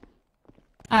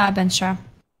 Bench trial.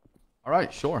 All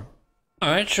right, sure.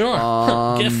 All right, sure.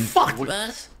 Get fucked,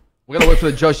 Bass. We gotta wait for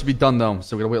the judge to be done, though,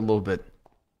 so we gotta wait a little bit.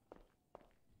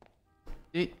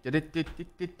 You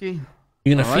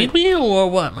gonna feed me or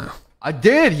what, man? I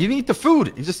did. You didn't eat the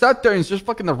food. You just sat there and just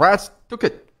fucking the rats took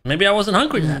it. Maybe I wasn't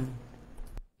hungry yet.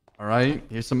 All right.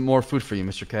 Here's some more food for you,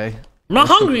 Mr. K. I'm not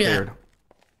hungry yet.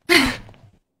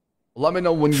 Let me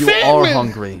know when you Feed are me.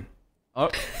 hungry. Oh.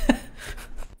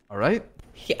 All right.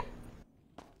 Yeah.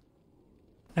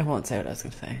 I won't say what I was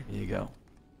gonna say. Here you go.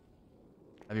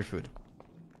 Have your food.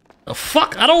 The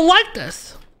fuck? I don't like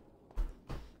this.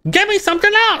 Give me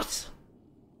something else.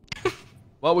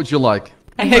 What would you like?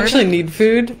 I actually need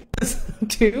food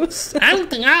too.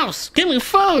 Anything else? Give me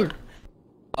food.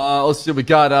 Let's see. We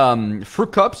got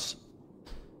fruit cups.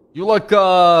 You like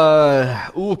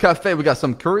cafe? We got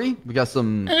some curry. We got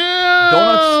some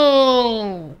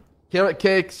donuts, carrot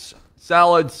cakes,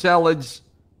 salads,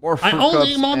 more fruit I only cups.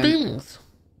 eat Maldinis.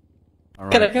 All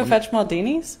right. Can I go fetch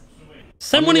Maldinis?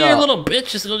 Send one of your little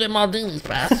bitches to go get Maldinis,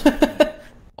 Bass.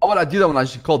 Why would I do that when I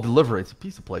should call delivery? It's a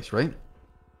pizza place, right?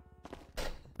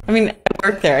 I mean, I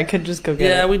work there. I could just go get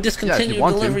it. Yeah, we discontinued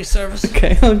delivery service.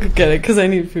 Okay, I'll go get it because I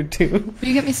need food too. Will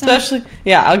you get me some? Especially,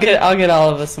 yeah, I'll get all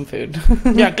of us some food.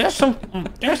 Yeah, get some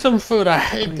food. I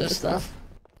hate this stuff.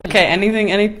 Okay,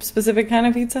 any specific kind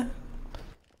of pizza?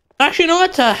 Actually, you know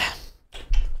what? I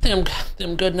think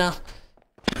I'm good now.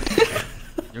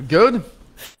 You're good.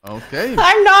 Okay.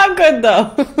 I'm not good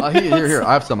though. Here.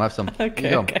 I have some. Okay, Here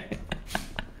you go. okay.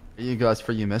 Here you go. That's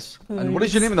for you, miss. And what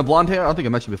is your name in the blonde hair? I don't think I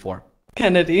met you before.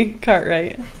 Kennedy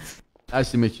Cartwright.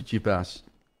 Nice to meet you, cheap ass.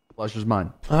 Pleasure's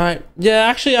mine. All right. Yeah,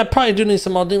 actually, I probably do need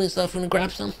some Maldini stuff. I'm gonna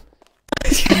grab some. I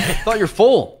thought you're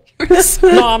full.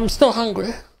 No, I'm still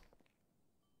hungry.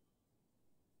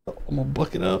 I'm gonna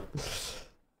book it up.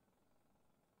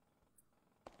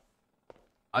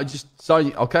 I just saw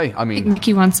you. Okay, I mean,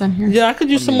 Mickey wants some here. Yeah, I could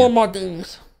use some more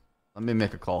Martinis. let me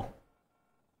make a call.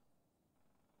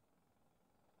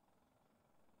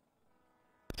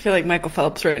 I feel like Michael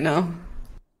Phelps right now.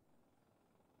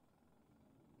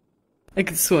 I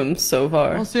could swim so I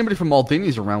far. don't see anybody from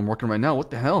Maldini's around working right now. What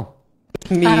the hell?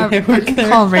 Me, I I work can there.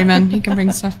 call Raymond. He can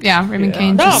bring stuff. Yeah, Raymond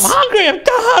Kane. No, I'm just- hungry.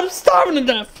 I'm starving to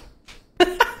death.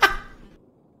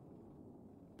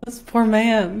 This poor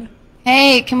man.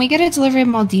 Hey, can we get a delivery of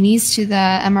Maldinis to the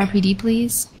MRPD,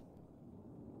 please?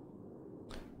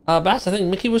 Bass, I think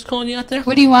Mickey was calling you out there.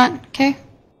 What do you want? Okay.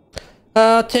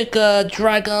 Take a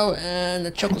Drago and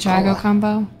a chocolate Drago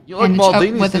combo. You like And a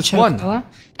Maldinis? with a This one. Chocola.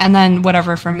 And then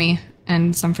whatever for me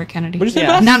and some for Kennedy. What'd you say,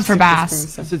 Yeah. Bass? None for Bass.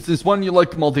 Since it's this one you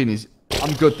like Maldini's,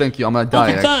 I'm good, thank you. I'm gonna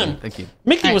die. Good time. Actually. Thank you.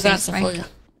 Mickey Alright, was thanks, asking for bye. you.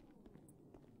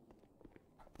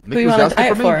 Who Mickey you was want to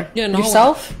asking diet me? for? Yeah, no,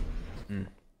 Yourself?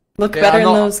 Look Yeah, better I in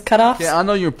know- those cutoffs? Yeah, I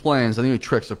know your plans. I know your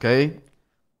tricks. Okay.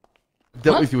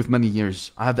 Dealt with you with many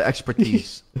years. I have the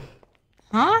expertise.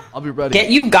 Huh? I'll be ready. Get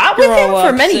you got with him Grow for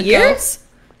up, many sicko. years?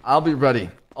 I'll be ready.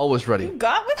 Always ready. You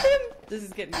got with him? This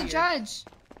is getting weird. Judge.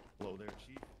 Hello there,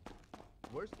 Chief.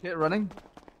 Where's Kit running?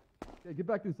 Yeah, get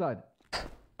back inside.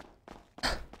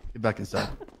 Get back inside.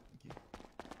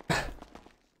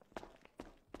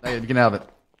 Hey, you can have it.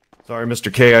 Sorry,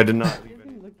 Mr. K, I did not leave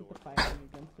any.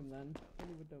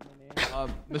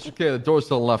 Mr. K, the door's to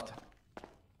the left.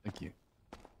 Thank you.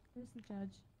 Where's the judge?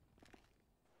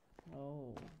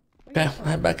 Oh. Okay, I'll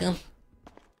head back in.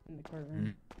 In the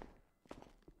courtroom.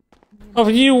 Oh,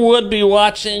 you would be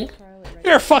watching.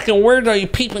 You're a fucking weirdo, you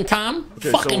peeping Tom.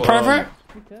 Okay, Fucking so, pervert.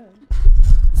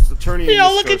 This attorney in Yo,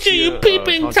 Miss look at you, you Garcia,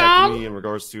 peeping contacted Tom. me in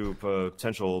regards to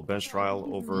potential bench trial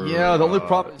over. Yeah, the only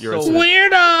problem. your So, incident. he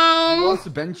Weirdo. wants to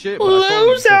bench it, but I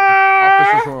told him that the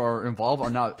officers who are involved are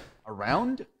not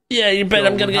around. Yeah, you bet So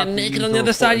I'm gonna we get have to naked use on the the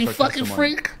other side, you report as our fucking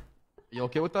testimony. freak. You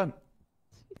okay with that?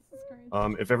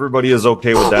 If everybody is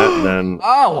okay with that, then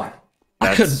Ow!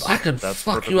 I could that's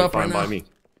fuck perfectly you up fine right by now. me.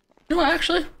 You know,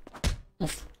 actually.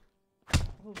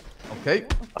 Okay.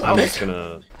 I'm just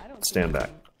gonna stand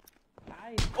back.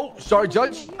 Oh, sorry,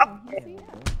 Judge.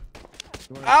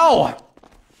 Ow!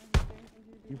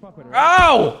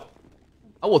 Ow!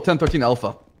 I will 1013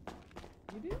 Alpha.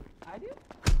 You do? I do?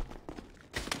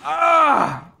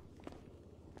 Ah!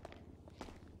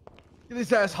 Get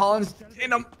his ass, Hollins.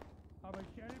 In him.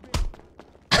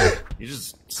 You're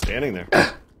just standing there.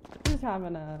 Just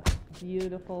having a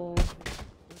beautiful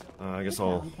I guess sit-down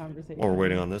while conversation. we're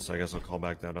waiting on this, I guess I'll call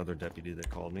back that other deputy that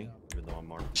called me, even though I'm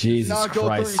marked. Jesus Not go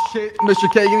Christ. through shit,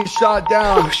 Mr. K, getting shot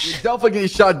down. You're definitely getting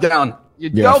shot down.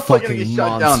 You're You're a definitely gonna fucking get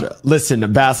shot monster. down.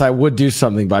 Listen, Bass, I would do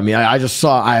something by me. I just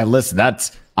saw. Listen.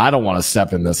 I don't want to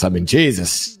step in this. I mean,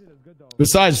 Jesus.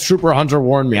 Besides, Trooper Hunter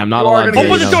warned me. I'm not You are allowed to. gonna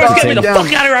Open the doors, to get me take- the down.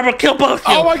 fuck out of here, I'm gonna kill both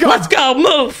of you. Oh my God. Let's go,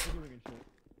 move.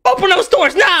 Open those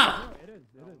doors now.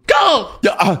 Go.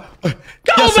 Yeah, Go,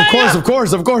 yes, man. of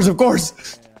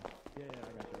course.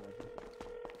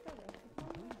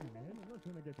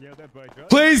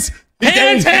 Please.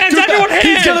 Hands, everyone hands.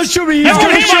 He's gonna shoot me. He's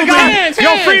Everyone gonna shoot me. hands.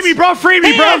 Yo, free me, bro. Free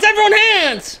me, bro. Hands, everyone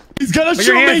hands. He's gonna Put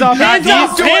shoot your hands me. up, Hands Andy.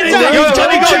 up, hands up.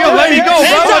 Yo, let me go.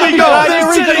 Yo, let me go,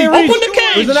 bro. Let me go. Open the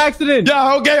cage. There's an accident.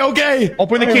 Yeah, okay.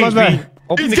 Open the cage, B.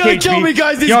 Open He's the gonna cage, kill B. me,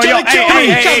 guys. He's Yo, gonna kill me.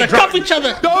 hey, Cuff each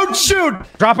other. Don't shoot.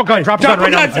 Drop a gun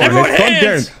right now. Everyone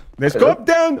hands. Let's go up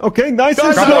down. Okay, nice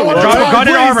and Guys, slow. drop Drop a gun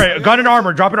and please. armor. Gun and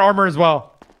armor. Drop an armor as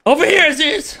well. Over here,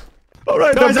 Aziz. All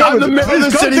right, Guys, I'm in the middle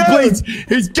of the Come city, down. please.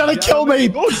 He's gonna kill me.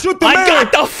 Go shoot the I mayor.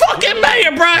 got the fucking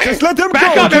mayor, Brian. Just let him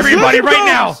Back go. up, Just let everybody, him right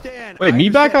go. now. Wait, me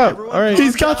back up. All right.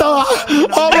 He's got the. Oh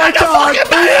my I got the god.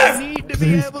 fucking mayor. Need to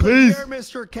be able to please. hear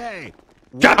Mr. K.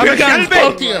 Drop your guns,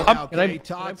 both of you. Okay,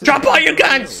 talk to Drop me. all your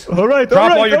guns. All right.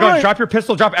 Drop all your all guns. right. Drop your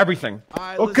pistol. Drop everything. All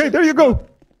right, Okay, listen. there you go.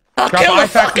 I'll Drop kill the IFAX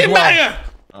as fucking well. mayor.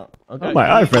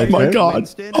 My iPhone. Oh my god.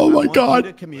 Winston, Oh I my want you god.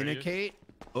 to communicate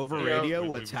over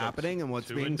radio what's happening and what's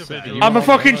being said. I'm a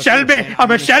fucking Shelby. I'm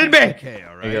a Shelby. Okay,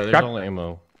 all right. Drop-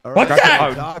 ammo. All What's right,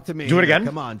 that? Talk to me. Do it again?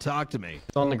 Come on, talk to me.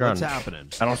 It's on the ground. What's happening?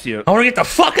 I don't see it. I want to get the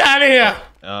fuck out of here.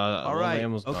 All right.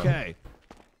 Okay.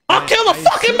 I'll kill the I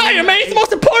fucking see mayor, man. He's the you-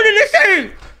 most important in this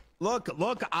thing. Look,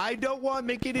 I don't want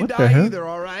Mickey to What the die hell? either,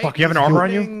 all right? Fuck, you have an He's armor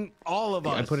on you? funding all of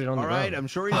us. I put it on the all right? ground. I'm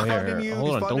sure he's Oh, here, funding you. hold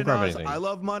He's on, don't funding grab us. anything. I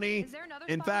love money.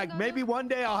 In fact, maybe one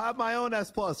day I'll have my own S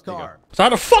Plus car. So how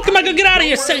the fuck am I gonna get out of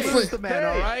here Don't worry, safely? Mr. Man,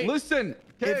 all right? Listen.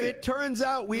 If it turns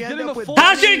out we end getting up a with full-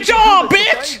 How's your job,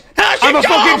 bitch? How's I'm your a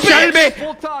job, fucking bitch? Shelby.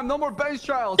 Full time. No more bench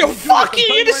trials. You Don't do this, fuck I'm you.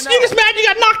 telling You just right now. mad you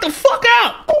got knocked the fuck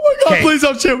out. Oh my god. Okay. Please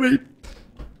don't shoot me.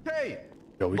 Hey.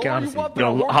 Yo, we lower can your honestly. weapon, Yo,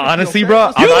 I'll work with honestly, you, bro.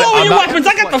 okay? You I'm not- lower I'm your not- weapons.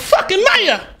 I got the fucking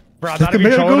mayor. Bro, I'm not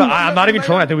even trolling. I'm not even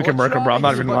trolling. I think we can murk him, bro. I'm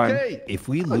not even lying. If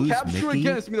we I lose capture Mickey,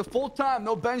 again. It's gonna be the full time.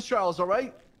 No bench trials. All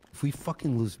right. if we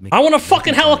fucking lose Mickey, I want a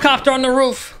fucking helicopter on the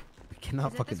roof. we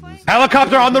cannot fucking lose.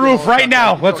 Helicopter on the roof right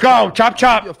now. Let's go. Chop,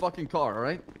 chop. Give you a fucking car. All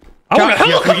right. I want a Chop.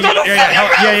 helicopter on the fucking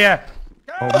roof. Yeah.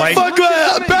 Oh my. Fuck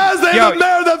Baz, they Yo. the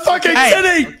mayor of the fucking Hey.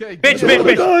 city. Okay. Bitch.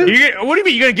 What do you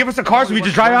mean? You gonna give us a car so we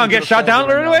just drive out and get shot down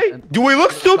right away? Do we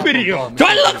look stupid to you? Do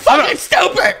I look fucking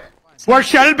stupid? We're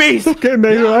Shelby's. Okay,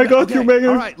 Mayor, I got Okay, you,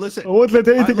 Mayor. All right, listen. I won't let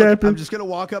anything Look, happen. I'm just gonna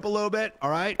walk up a little bit. All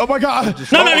right. Oh my god.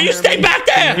 No, you stay back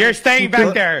there. You're staying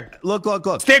back there. Look. Go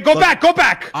Look, back. Go back. go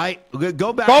back.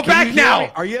 Go Can back you hear now.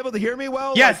 me? Are you able to hear me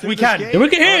well? Yes, through we this can. gate? Yeah, we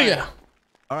can hear All you. right.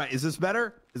 All right. Is this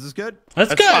better? Is this good? That's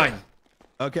That's good. fine.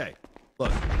 Okay.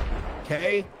 Look,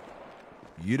 Kay,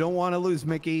 you don't want to lose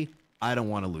Mickey. I don't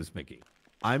want to lose Mickey.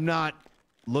 I'm not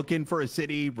looking for a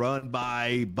city run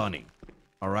by Bunny.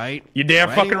 All right? You damn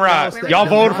Or fucking anyone right. else that Y'all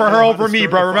does voted not for her know how over to me, stir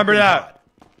bro. the Remember fucking that. pot.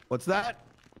 What's that?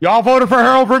 Y'all voted for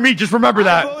her over me. Just remember I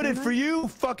that. voted for you,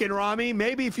 fucking Rami.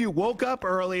 Maybe if you woke up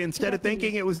early instead of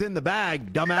thinking it was in the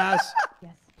bag, dumbass.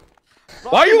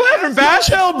 Why are you laughing, Bash?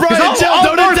 Chill, Brian. Chill.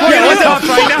 I'll Don't murk you. antagonize What's him. up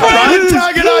right now, Don't bro?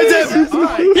 antagonize him. All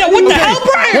right. Yeah, what the hell,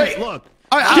 Brian? Wait. Look,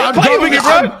 I'm Keep dropping it, it,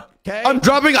 bro. bro. Kay. I'm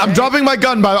dropping my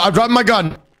gun, bro. I'm dropping my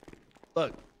gun.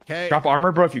 Look, Kay. Drop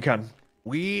armor, bro, if you can.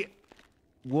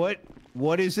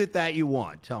 What is it that you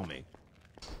want? Tell me.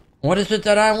 What is it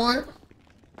that I want?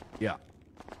 Yeah.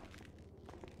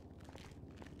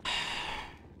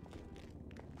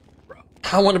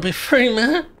 I want to be free,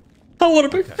 man. I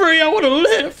want to be free. I want to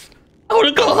live. I want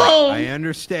to go home. I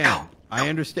understand. I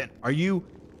understand. Are you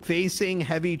facing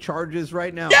heavy charges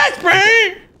right now? Yes,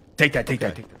 Brian. Take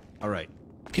that. All right.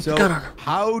 Keep So, the gun on.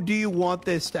 how do you want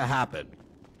this to happen?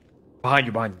 Behind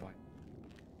you.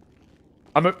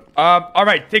 All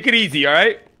right, take it easy, all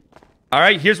right? All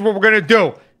right, here's what we're gonna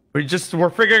do. We're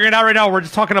figuring it out right now. We're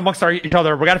just talking amongst each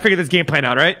other. We gotta figure this game plan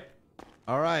out, all right?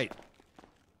 All right.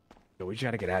 Yo, we just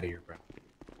gotta get out of here, bro.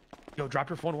 Yo, drop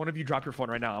your phone. One of you drop your phone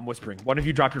right now. I'm whispering. One of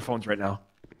you drop your phones right now.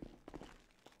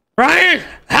 Brian,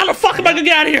 how the fuck am I gonna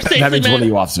get out of here safely, That means man? one of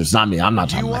you officers, not me. I'm not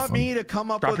Do you dropping my want phone. me to come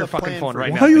up Drop with your a fucking plan phone for right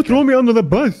you? now. Why you throw me under the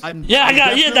bus?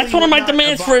 That's one of my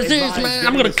demands for Aziz, man.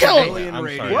 I'm gonna kill him.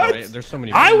 I'm sorry. What? Wait, there's so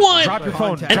many. I want Drop your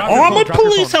phone. an Drop your phone, armored drop your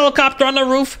police phone. helicopter on the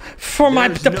roof for my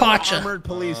There's no departure. armored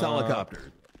police helicopter.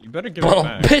 You better give Oh, it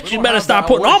back. bitch, you better start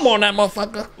putting armor on that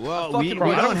motherfucker. Well, fucking we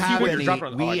bro, I don't don't see have what you're any. dropping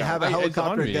on the We have a It's on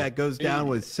helicopter me. that goes down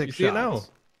with You 6 see it now?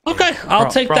 shots. Okay, I'll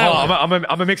take Bro, that hold one. on.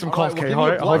 I'm gonna make some calls, We'll Kay. give you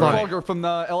a Hold black on. Fogger from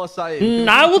the LSIA.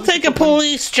 I will take a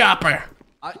police chopper.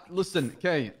 Listen,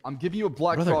 Kay, I'm giving you a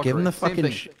black Brother, Frogger. give him the Same fucking.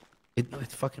 thing.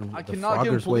 It's fucking. I The cannot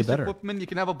give him Frogger's way police better. equipment. You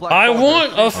can have a black I Frogger.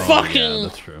 want a Yeah, fucking.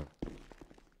 that's true.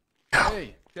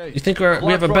 Hey, You think we have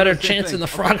a Black better Frogger, same chance thing. in the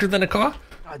Frogger than a car?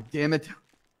 God damn it.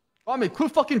 I mean,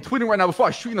 quit fucking tweeting right now before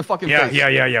I shoot you in the fucking Yeah. face.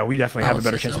 We definitely have a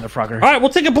better chance than the Frogger. All right, we'll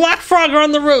take a black Frogger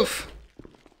on the roof.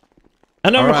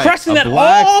 And I'm All right, requesting a that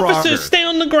black all officers Frogger. stay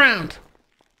on the ground.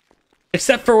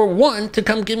 Except for one to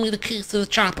come give me the keys to the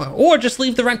chopper. Or just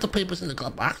leave the rental papers in the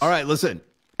glove box. All right, listen.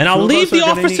 And I'll Two of leave us the are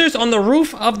gonna officers on the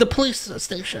roof of the police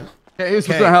station. Okay, here's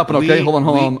what's gonna happen. Okay, hold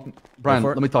on. Brian,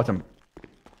 let me talk to him.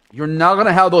 You're not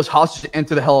gonna have those hostages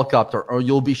enter the helicopter, or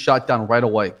you'll be shot down right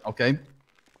away. Okay.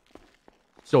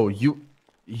 So you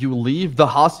leave the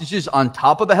hostages on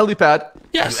top of the helipad.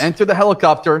 Yes. You enter the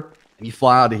helicopter and you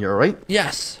fly out of here. All right.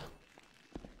 Yes.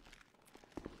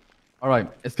 All right.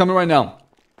 It's coming right now.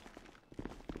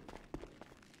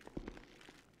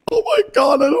 Oh my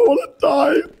god, I don't want to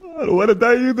die. I don't want to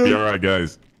die either. Be alright,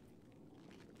 guys.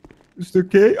 Mr.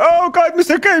 K. Oh god,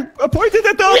 Mr. K. Appointed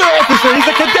at the other officer. He's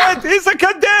a cadet. He's a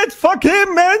cadet. Fuck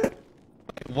him, man.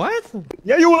 What?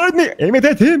 Yeah, you heard me. Aim it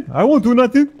at him. I won't do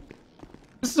nothing.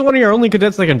 This is one of your only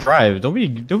cadets that can drive. Don't be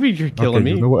killing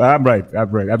me. You know what? I'm right.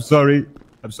 I'm sorry.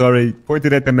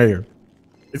 Pointed at the mayor.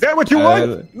 Is that what you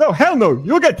want? No, hell no.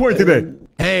 You'll get pointed at.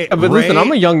 Hey, but listen,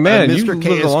 I'm a young man. Mr. You've K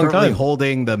lived is a long currently time.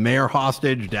 holding the mayor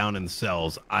hostage down in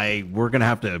cells. We're gonna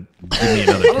have to give me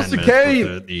another 10 Mr. minutes K,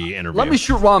 for the interview. let me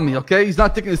shoot Rami. Okay, he's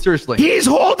not taking it seriously. He's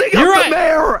holding up the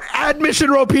mayor at Mission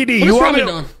Row PD. What's Rami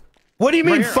doing? What do you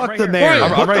mean, fuck the mayor?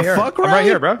 I'm What right the here. fuck, I'm right Ryan?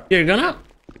 here, bro. You're gonna?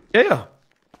 Yeah.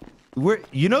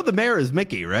 You know the mayor is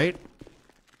Mickey, right?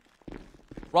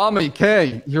 Rami,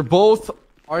 K, you're both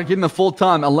are getting the full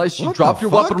time. Unless you What drop the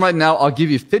your fuck? weapon right now, I'll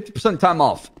give you 50% time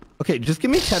off. Okay, just give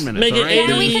me 10 minutes. Make it all right?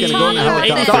 Then he's 80, gonna go in the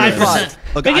helicopter. 85%.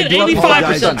 Look, Make I it do 85%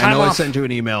 apologize. I time know I off. sent you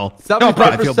an email. No,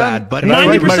 I feel bad, but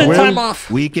 90% time off.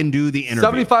 we can do the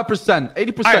interview. 75%,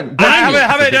 80%. I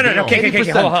have it. No. Okay.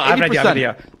 Hold on. I have an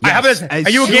idea. I have it. Are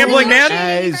you a gambling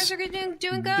man?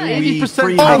 Doing good.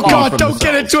 80% Oh time God! off. Don't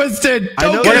get it twisted. I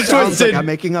know Don't it get it sounds like twisted. I'm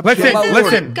making up Listen, shit.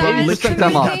 listen. Guys, Listen,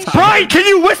 time off. Brian, can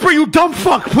you whisper, you dumb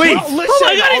fuck, please? Well, listen, Oh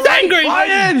my God, he's all right, angry.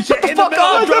 Ryan, shut the In the fuck middle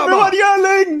of up. drama. Everyone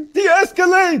yelling.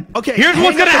 De-escalate. Okay, Here's hang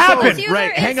what's up gonna the phone. happen.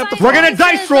 Right, hang up the phone. We're gonna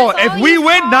dice roll. If we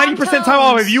win, 90% time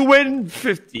off. If you win,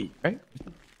 50. Right?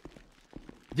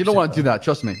 You don't want to do that.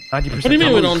 Trust me. 90%. What do you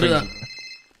mean we don't do that?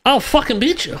 I'll fucking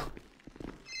beat you.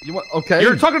 You want? Okay.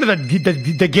 You're talking to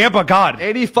the Gamba god.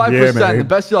 85%. Yeah, man. The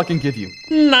best deal I can give you.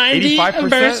 90 85%?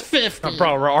 versus 50.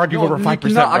 Bro, we're arguing over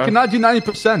 5%. I cannot do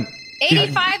 90%.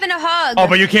 85 and a hug. Oh,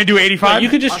 but you can't do 85? Wait, you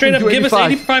could just straight up do give us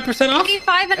 85. 85% off?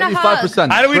 85 and a hug. 85%.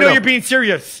 How do we know Straight you're up. being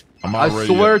serious? I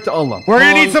swear to Allah. We're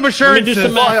gonna need some Let me do assurances.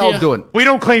 some Why math I'll here. do it. We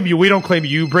don't claim you.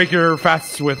 You break your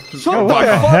fasts with. Shut what the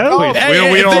the fuck hell? up. We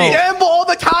If don't. they gamble all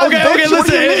the time. Okay, bitch, what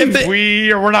listen. do you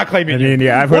mean? We're not claiming I you. mean,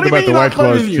 yeah, I've What heard do you about the mean White not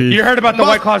claiming Claws, you? Chief. You heard about the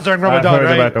White Claws during I've Ramadan, heard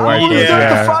right? about the White Claws, Yeah.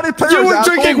 yeah. You were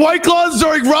drinking White Claws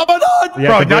during Ramadan? You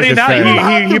Bro, have to not break even his that.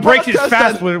 fast. He breaks his Podcast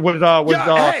fast then. with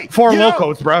Hey, four you know-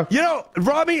 locos, bro. You know,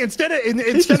 Robbie, instead of you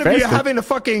fasted. having a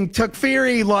fucking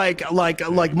takfiri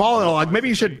like monologue, maybe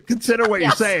you should consider what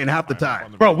you're saying half the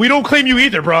time. Bro, we don't claim you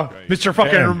either, bro. Mr.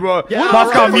 fucking Yeah.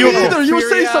 Moscow Either. Mule. You were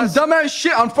saying some dumbass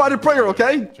shit on Friday prayer,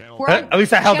 okay? At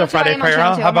least I held the Friday prayer,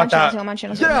 huh? How about that?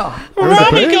 Yeah.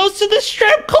 Rami goes to the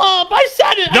strip club. I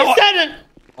said it. No, I said it.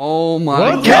 Oh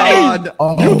my What? God.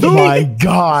 Oh my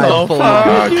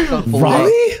God!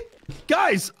 Robbie?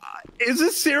 Guys, is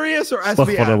this serious or Fuck for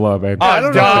the SBF? love, man. I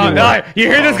don't know. You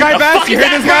hear this guy, Bass? You hear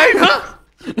this guy?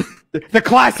 The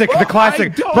classic.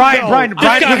 don't Brian. This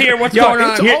guy here, what's going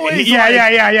on?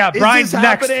 Yeah. Is Brian's this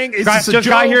next. happening? Is Guys, this a just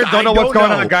got joke? here. Don't know I what's don't going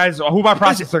know. on, guys. Who am I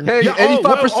processing? Hey, Yeah,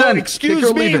 85%. excuse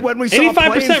Take or me, leave it. when we saw 85%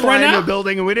 planes right fly in now? the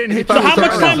building and we didn't hit So how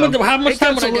much time would would I a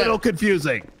get? little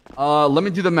confusing. Let me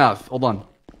do the math. Hold on.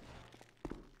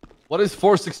 What is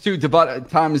 462 divided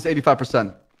times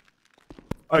 85%?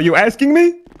 Are you asking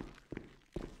me?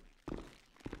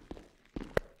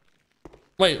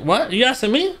 Wait, what? You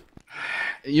asking me?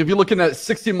 You'll be looking at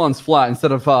 60 months flat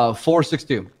instead of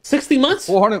 462. 60 months?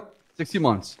 460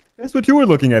 months. That's what you were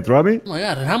looking at, Robbie. Oh my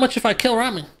God. And how much if I kill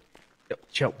Rami?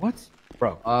 Chill. What?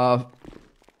 Bro.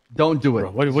 Don't do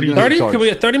it. What do you 30? Can we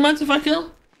get 30 months if I kill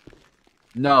him?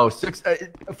 No,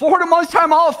 400 months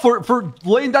time off for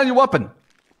laying down your weapon.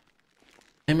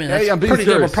 Hey man, Hey, that's I'm being pretty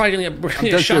good. serious. We're probably gonna get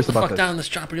dead shot serious the about fuck this. down in this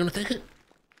chopper. You wanna take it?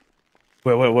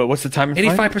 Wait. What's the time?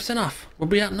 85% off. We'll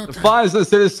be out in no time. Fine, it's gonna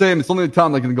stay the same. It's only the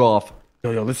time that can go off.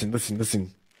 Yo, listen.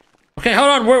 Okay, hold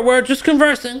on. We're just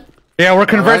conversing. Yeah, we're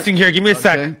conversing here. Give me a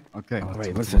sec. Okay.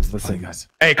 Wait, listen, guys.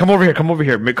 Hey, come over here. Come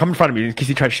in front of me in case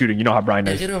he tries shooting. You know how Brian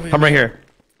is. get over here, Come right here.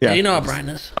 Yeah, you know how Brian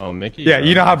is. Oh, Mickey. Yeah,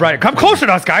 you know how Brian. Come closer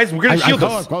to us, guys. We're gonna shield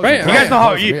us. Right, You guys know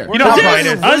how you know how Brian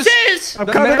is. Aziz! I'm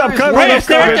coming. Right,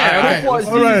 stay right there. Was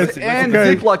All right, and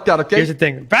okay. Zeke like that, okay? Here's the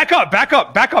thing. Back up. I'm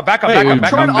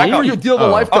trying to offer you a deal of a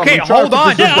lifetime. Okay, I'm trying hold to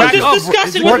on. get Yeah, I was Back just up.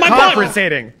 discussing We're with my partner.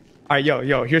 conversating. All right,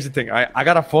 yo. Here's the thing. I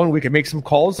got a phone. We can make some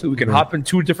calls. We can hop in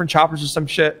 2 different choppers or some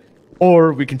shit,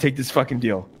 or we can take this fucking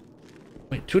deal.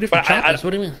 Wait, 2 different But I- choppers? What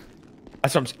do you mean?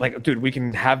 That's what I'm like, dude. We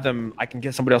can have them. I can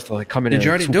get somebody else to like come in. Did and you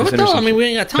already swoop do us it in or though? I some mean, shit. we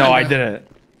ain't got time. No, I bro. didn't.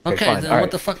 Okay, fine. then All what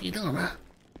right. the fuck are you doing, man?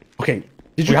 Okay.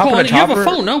 Did we you hop call? in a You have a chopper?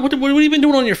 phone, no? What have you been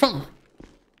doing on your phone?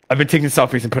 I've been taking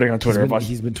selfies and putting it on Twitter.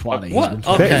 He's been twatting. What?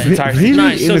 Okay. Okay. Really?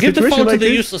 Nice. So In a give the situation phone to like the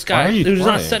this? useless Why are guy you who's not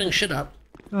trying? setting shit up.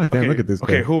 Oh, damn, look at this guy.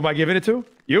 Okay, who am I giving it to?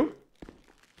 You?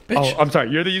 Bitch. Oh, I'm sorry.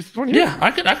 You're the useless one here? Yeah, I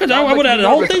would have had the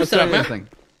whole thing set up, man.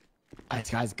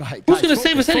 Guys, Who's gonna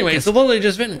save us anyway? It's literally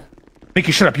just Vinny.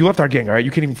 Mickey, shut up. You left our gang, all right?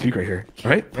 You can't even speak right here.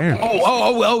 All right?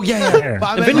 Yeah.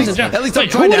 But The Vinny's in jail. at least Wait, I'm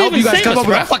trying who to help would you even guys save come us, up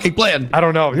with bro? a fucking plan. I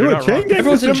don't know. You're not wrong.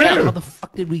 Everyone's in jail. How the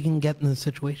fuck did we even get in this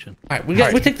situation? All right, we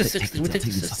take the 60. We take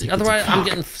the 60. Otherwise, I'm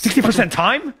getting 60%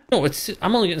 time? No,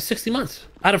 I'm only getting 60 months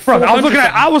out of Bro, 400.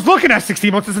 I was looking at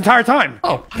 60 months this entire time.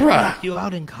 Oh, bruh. You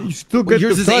out in You still get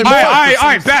yours the is time. All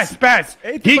right, Best.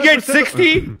 He gets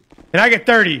 60, and I get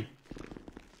 30.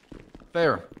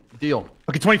 Fair deal.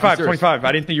 Okay, 25.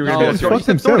 I didn't think you were going to do No, that. he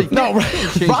said 30. No,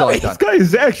 Change like This that. guy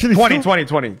is actually 20.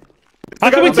 How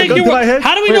can we take gun you? to my head.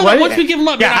 How do we Wait, know that what? once we give him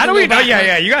up? Yeah, you're not how do gonna we go know? back, Yeah, right?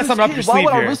 yeah, you got something up your Why sleeve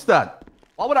would I here. risk that?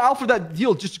 Why would I offer that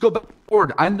deal just to go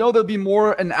backward? I know there'll be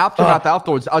more an aftermath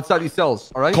afterwards outside these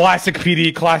cells. All right. Classic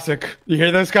PD, classic. You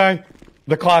hear this guy?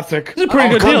 The classic. It's a pretty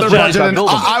I'll good cut deal, their Jack. budget in-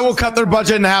 I will cut their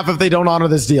budget in half if they don't honor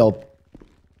this deal.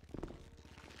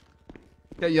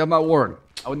 Okay, you have my word.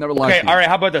 I would never lie Okay, to you. all right.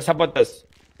 How about this?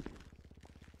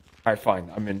 All right,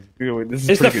 fine. I'm in. This is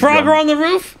Is the pretty good Frogger deal. on the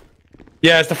roof?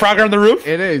 Yeah, is the Frogger on the roof?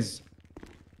 It is.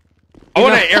 I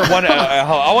want to air one.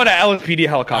 I want an LSPD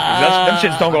helicopter. Them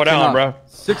shits don't go down, bro.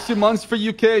 60 months for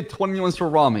UK, 20 months for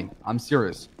Rami. I'm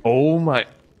serious. Oh my.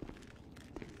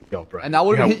 Yo, bro. And I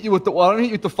wouldn't hit you with the. Well, I don't hit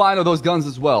you with the fine of those guns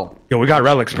as well. Yo, we got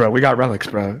relics, bro. Wait,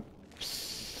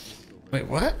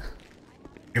 what?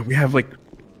 Yeah, we have like.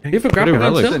 You have a grappling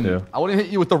gun Listen, too? I wouldn't hit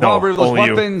you with the No, robbery of those only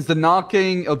you. weapons, the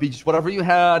knocking. It'll be just whatever you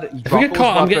had. You If we drop get those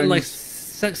caught, I'm getting like weapons,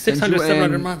 600, send you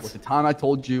 700 in months. With the time I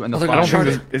told you and the Oh, they're fine. gonna charge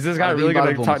us. Is this guy I'll really be gonna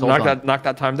by the booms. Hold on. knock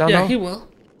that time down? Yeah, though? he will.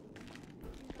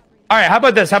 All right. How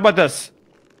about this?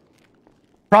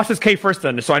 Process K first,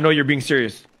 then, so I know you're being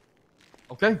serious.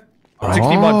 Okay. 60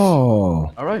 months.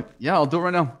 All right. Yeah, I'll do it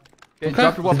right now. Okay.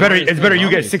 Drop your It's weapon. better you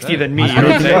get 60 than me. You know I what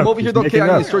I'm I'm saying? over here, though. Okay,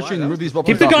 I need to search you and remove these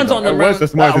weapons. Keep the off guns you, on though. them, What's the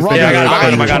smartest thing? Yeah, I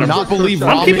got him. I cannot believe I'm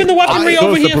Rami. keeping the weaponry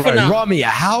over here for now. Rami,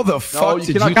 how the fuck you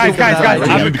did cannot you guys, do that?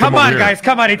 Guys, come on, guys,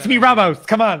 come on. It's me, Ramos.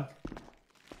 Come on.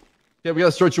 Okay, we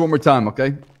gotta search you one more time,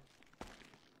 okay?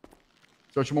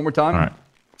 Search you one more time. All right.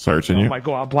 Searching Oh you. my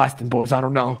god, I'm blasting bulls. I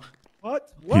don't know.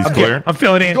 What? He's clear. I'm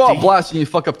feeling Go out antsy. blasting you,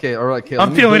 fuck up, K. All right, K.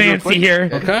 I'm feeling antsy here.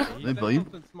 Okay. Let me bill you.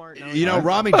 You know,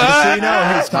 Rami, just so you know,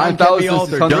 his time can be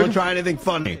altered. 9,600. Don't try anything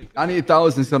funny.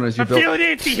 98,000 is your I'm bill. feeling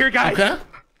antsy here, guys. Okay.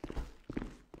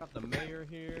 Got the mayor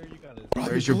here. You got his.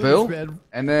 There's your bill.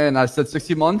 And then I said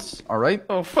 60 months. All right.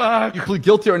 Oh fuck. You plead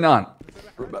guilty or not?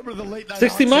 Remember the late night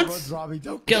 60 auction months? was, Rami,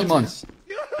 don't 60 months.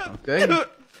 Okay.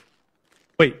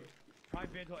 Wait. Prime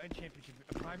Vandal and Championship.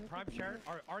 Prime Sheriff,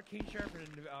 Arcane Sheriff, and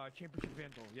Championship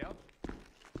Vandal. Yeah.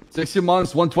 60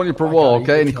 months, 120 per wall.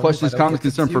 Okay. Any questions, comments,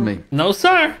 concern for me? No,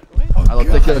 sir. I'll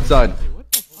take you outside.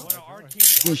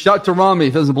 Shout to Rami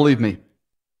if he doesn't believe me.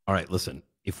 All right, listen.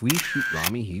 If we shoot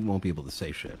Rami, he won't be able to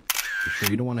say shit. You sure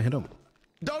you don't want to hit him?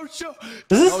 Don't show.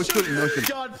 No shooting, no shooting.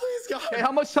 God, please, God. Hey,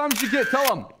 how much time did you get? Tell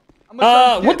him. How much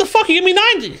time did you What the fuck? You give me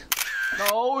 90.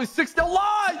 No, it's 60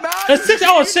 alive, man. It's 6.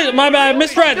 Oh, shit. My bad. I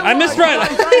misread. I misread.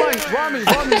 Rami.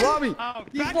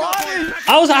 He's lying.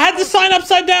 I had to sign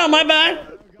upside down. My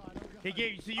bad.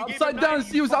 Upside down.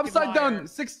 He was upside down.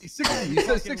 60. He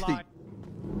said 60.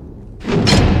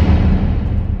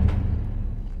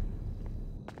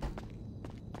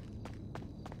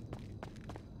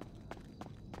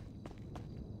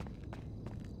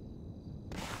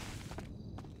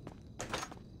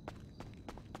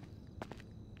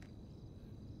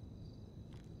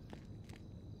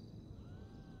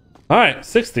 All right,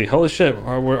 60. Holy shit.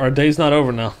 Our day's not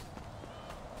over now.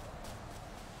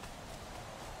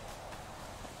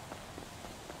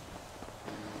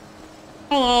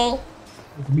 Hello.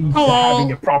 Hello.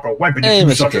 Having a proper weapon Hey, to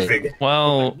do Mr. such a K. thing.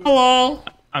 Well, Hello.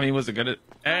 I mean, was it good?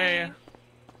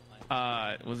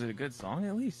 Was it a good song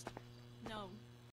at least?